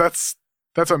 that's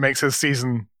what makes his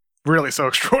season really so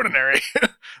extraordinary. The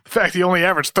fact he only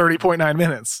averaged 30.9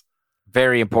 minutes.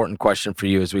 Very important question for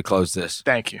you as we close this.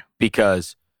 Thank you.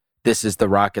 Because this is the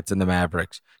Rockets and the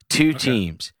Mavericks. 2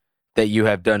 teams that you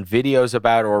have done videos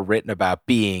about or written about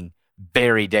being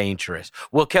very dangerous.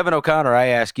 Well, Kevin O'Connor, I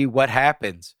ask you, what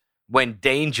happens when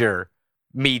danger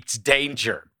meets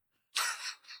danger?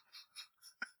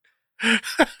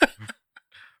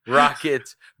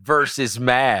 Rockets versus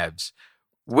Mavs.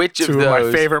 Which of those? 2 of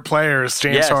my favorite players,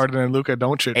 James Harden and Luka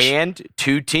Doncic. And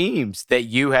 2 teams that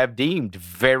you have deemed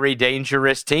very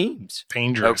dangerous teams.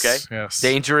 Dangerous, okay? Yes.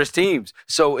 Dangerous teams.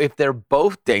 So if they're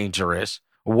both dangerous,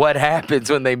 what happens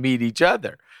when they meet each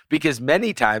other? Because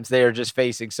many times they are just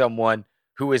facing someone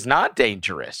who is not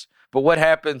dangerous. But what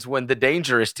happens when the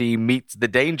dangerous team meets the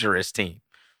dangerous team?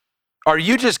 Are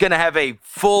you just going to have a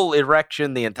full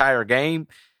erection the entire game?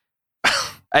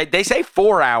 They say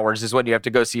 4 hours is when you have to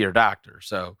go see your doctor.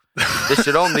 So this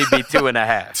should only be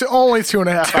 2.5. It's only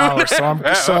 2.5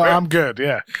 hours. So I'm good.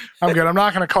 Yeah, I'm good. I'm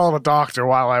not going to call the doctor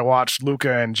while I watch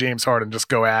Luka and James Harden just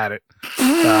go at it.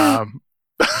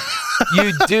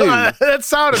 You do. That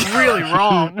sounded really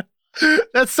wrong.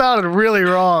 That sounded really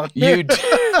wrong. You do.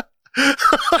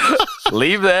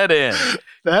 Leave that in.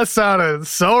 That sounded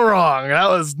so wrong. That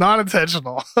was not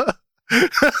intentional.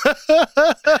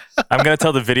 I'm going to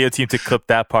tell the video team to clip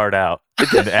that part out.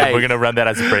 And we're going to run that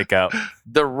as a breakout.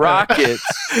 The Rockets,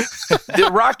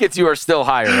 you are still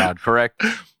higher on, correct?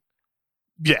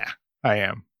 Yeah, I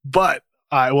am. But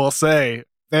I will say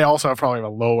they also have probably a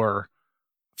lower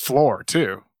floor,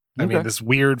 too. I mean, this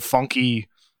weird, funky,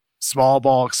 small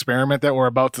ball experiment that we're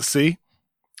about to see.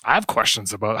 I have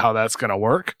questions about how that's going to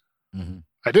work. Mm-hmm.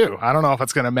 I do. I don't know if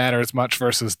it's going to matter as much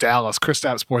versus Dallas.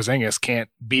 Kristaps Porzingis can't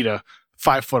beat a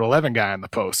 5'11" guy in the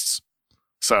posts.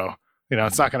 So, you know,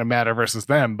 it's not going to matter versus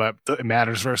them, but it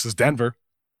matters versus Denver.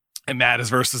 It matters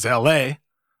versus LA,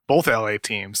 both LA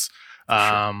teams.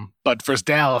 Sure. But versus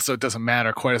Dallas, so it doesn't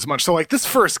matter quite as much. So, like this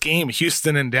first game,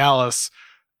 Houston and Dallas,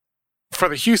 for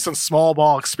the Houston small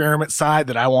ball experiment side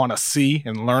that I want to see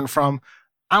and learn from,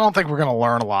 I don't think we're going to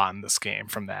learn a lot in this game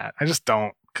from that. I just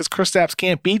don't. Because Kristaps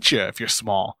can't beat you if you're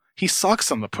small. He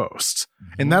sucks on the post.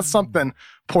 And that's something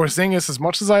Porzingis, as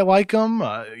much as I like him,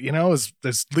 you know, as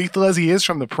lethal as he is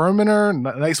from the perimeter,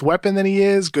 nice weapon that he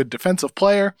is, good defensive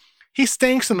player, he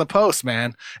stinks in the post,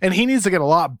 man. And he needs to get a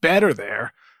lot better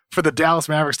there for the Dallas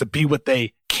Mavericks to be what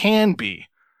they can be.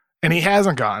 And he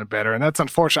hasn't gotten better, and that's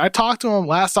unfortunate. I talked to him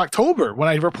last October when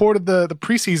I reported the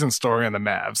preseason story on the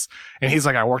Mavs, and he's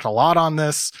like, I worked a lot on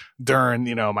this during,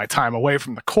 you know, my time away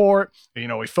from the court. You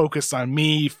know, we focused on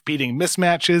me beating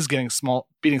mismatches,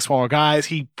 beating smaller guys.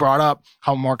 He brought up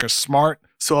how Marcus Smart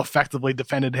so effectively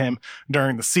defended him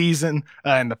during the season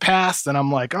in the past, and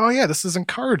I'm like, oh yeah, this is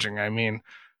encouraging. I mean,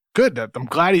 good. I'm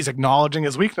glad he's acknowledging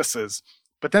his weaknesses.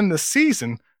 But then this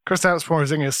season, Kristaps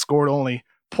Porzingis scored only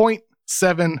 0.6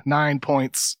 9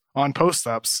 points on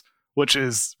post-ups, which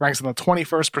ranks in the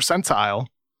 21st percentile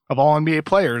of all NBA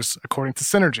players, according to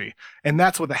Synergy. And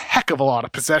that's with a heck of a lot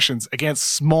of possessions against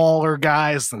smaller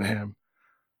guys than him.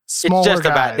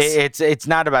 It's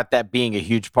not about that being a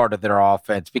huge part of their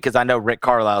offense, because I know Rick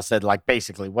Carlisle said, like,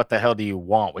 basically, what the hell do you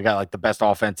want? We got like the best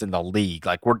offense in the league.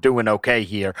 Like, we're doing okay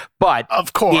here. But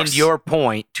of course, to your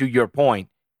point,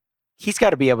 he's got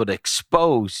to be able to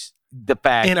expose the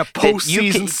fact in a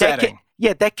postseason setting.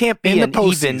 That can't be in the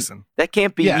postseason. That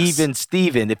can't be even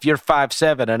Steven. If you're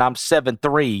 5'7" and I'm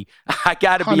 7'3", I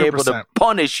got to be able to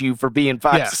punish you for being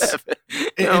 5'7".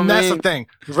 And that's the thing.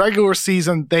 Regular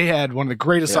season, they had one of the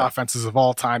greatest offenses of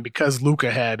all time because Luka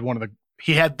had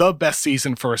he had the best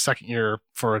season for a second year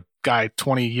for a guy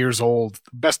 20 years old,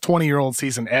 best 20-year-old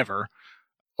season ever,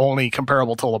 only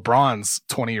comparable to LeBron's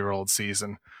 20-year-old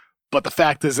season. But the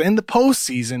fact is, in the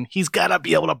postseason, he's got to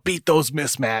be able to beat those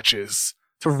mismatches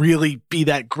to really be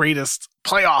that greatest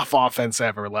playoff offense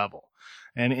ever level.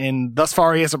 And thus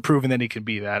far, he hasn't proven that he can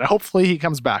be that. Hopefully, he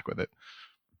comes back with it.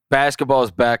 Basketball is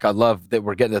back. I love that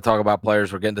we're getting to talk about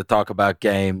players. We're getting to talk about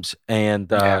games. And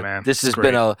this has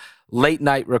been a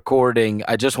late-night recording.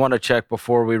 I just want to check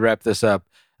before we wrap this up.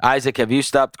 Isaac, have you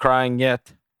stopped crying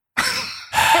yet?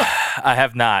 I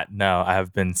have not. No, I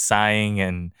have been sighing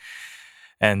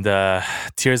and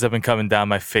tears have been coming down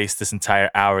my face this entire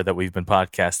hour that we've been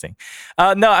podcasting.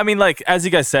 No, I mean, like, as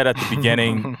you guys said at the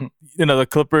beginning, the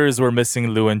Clippers were missing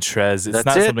Lou and Trez. It's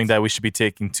not something that we should be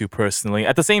taking too personally.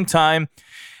 At the same time,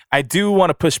 I do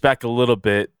want to push back a little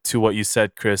bit to what you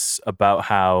said, Chris, about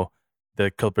how the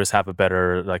Clippers have a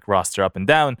better roster up and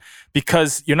down,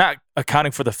 because you're not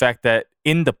accounting for the fact that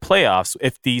in the playoffs,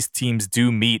 if these teams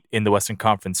do meet in the Western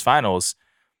Conference Finals,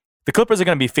 the Clippers are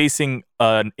going to be facing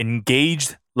an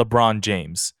engaged LeBron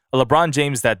James, a LeBron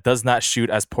James that does not shoot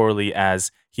as poorly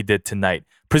as he did tonight,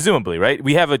 presumably, right?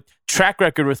 We have a track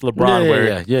record with LeBron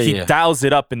where he dials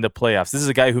it up in the playoffs. This is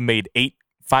a guy who made 8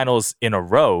 finals in a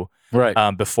row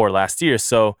before last year.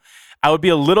 So I would be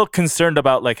a little concerned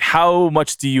about how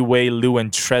much do you weigh Lou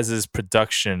and Trez's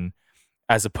production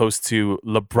as opposed to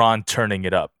LeBron turning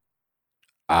it up?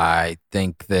 I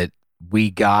think that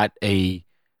we got a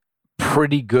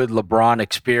pretty good LeBron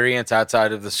experience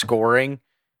outside of the scoring.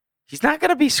 He's not going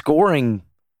to be scoring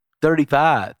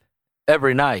 35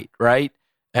 every night, right?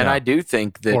 And I do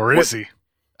think that, or is he?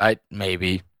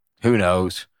 Maybe. Who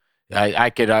knows? I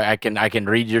can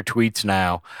read your tweets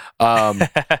now.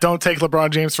 Don't take LeBron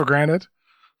James for granted.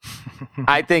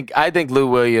 I think Lou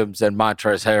Williams and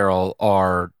Montrezl Harrell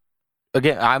are,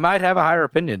 again, I might have a higher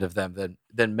opinion of them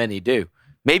than many do.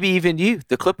 Maybe even you,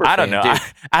 the Clipper fan. I don't know.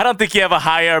 I don't think you have a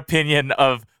higher opinion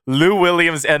of Lou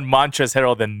Williams and Montrezl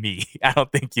Harrell than me. I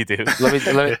don't think you do.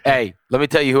 Let me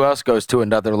tell you who else goes to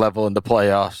another level in the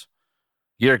playoffs.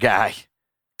 Your guy.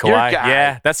 Kawhi.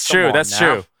 Yeah, that's true. That's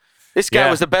true. This guy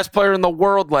was the best player in the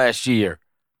world last year.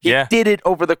 He did it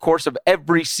over the course of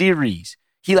every series.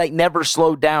 He never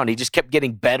slowed down. He just kept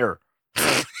getting better.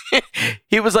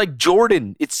 He was like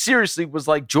Jordan. It seriously was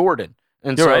like Jordan.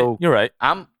 And You're right.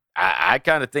 I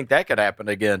kind of think that could happen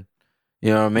again.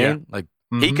 You know what I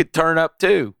mean? He could turn up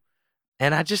too.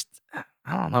 And I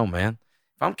don't know, man.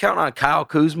 If I'm counting on Kyle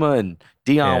Kuzma and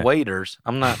Deion Waiters,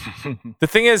 I'm not. The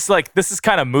thing is, this is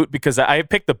kind of moot because I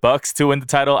picked the Bucks to win the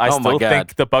title. I still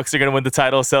think the Bucks are going to win the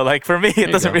title. So, for me,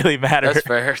 it doesn't really matter.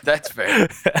 That's fair.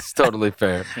 It's totally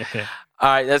fair. All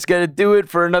right, that's going to do it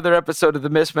for another episode of The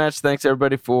Mismatch. Thanks,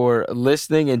 everybody, for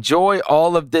listening. Enjoy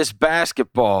all of this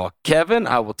basketball. Kevin,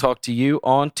 I will talk to you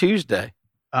on Tuesday.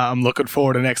 I'm looking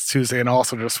forward to next Tuesday, and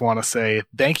also just want to say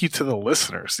thank you to the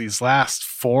listeners. These last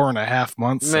 4.5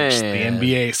 months since the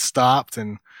NBA stopped,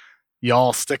 and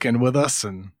y'all sticking with us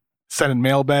and sending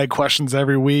mailbag questions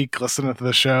every week, listening to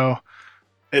the show.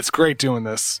 It's great doing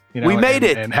this. We made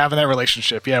it. And having that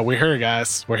relationship. Yeah, we're here,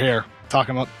 guys. We're here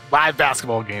talking about live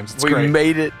basketball games. It's great. We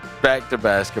made it back to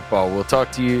basketball. We'll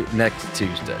talk to you next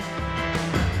Tuesday.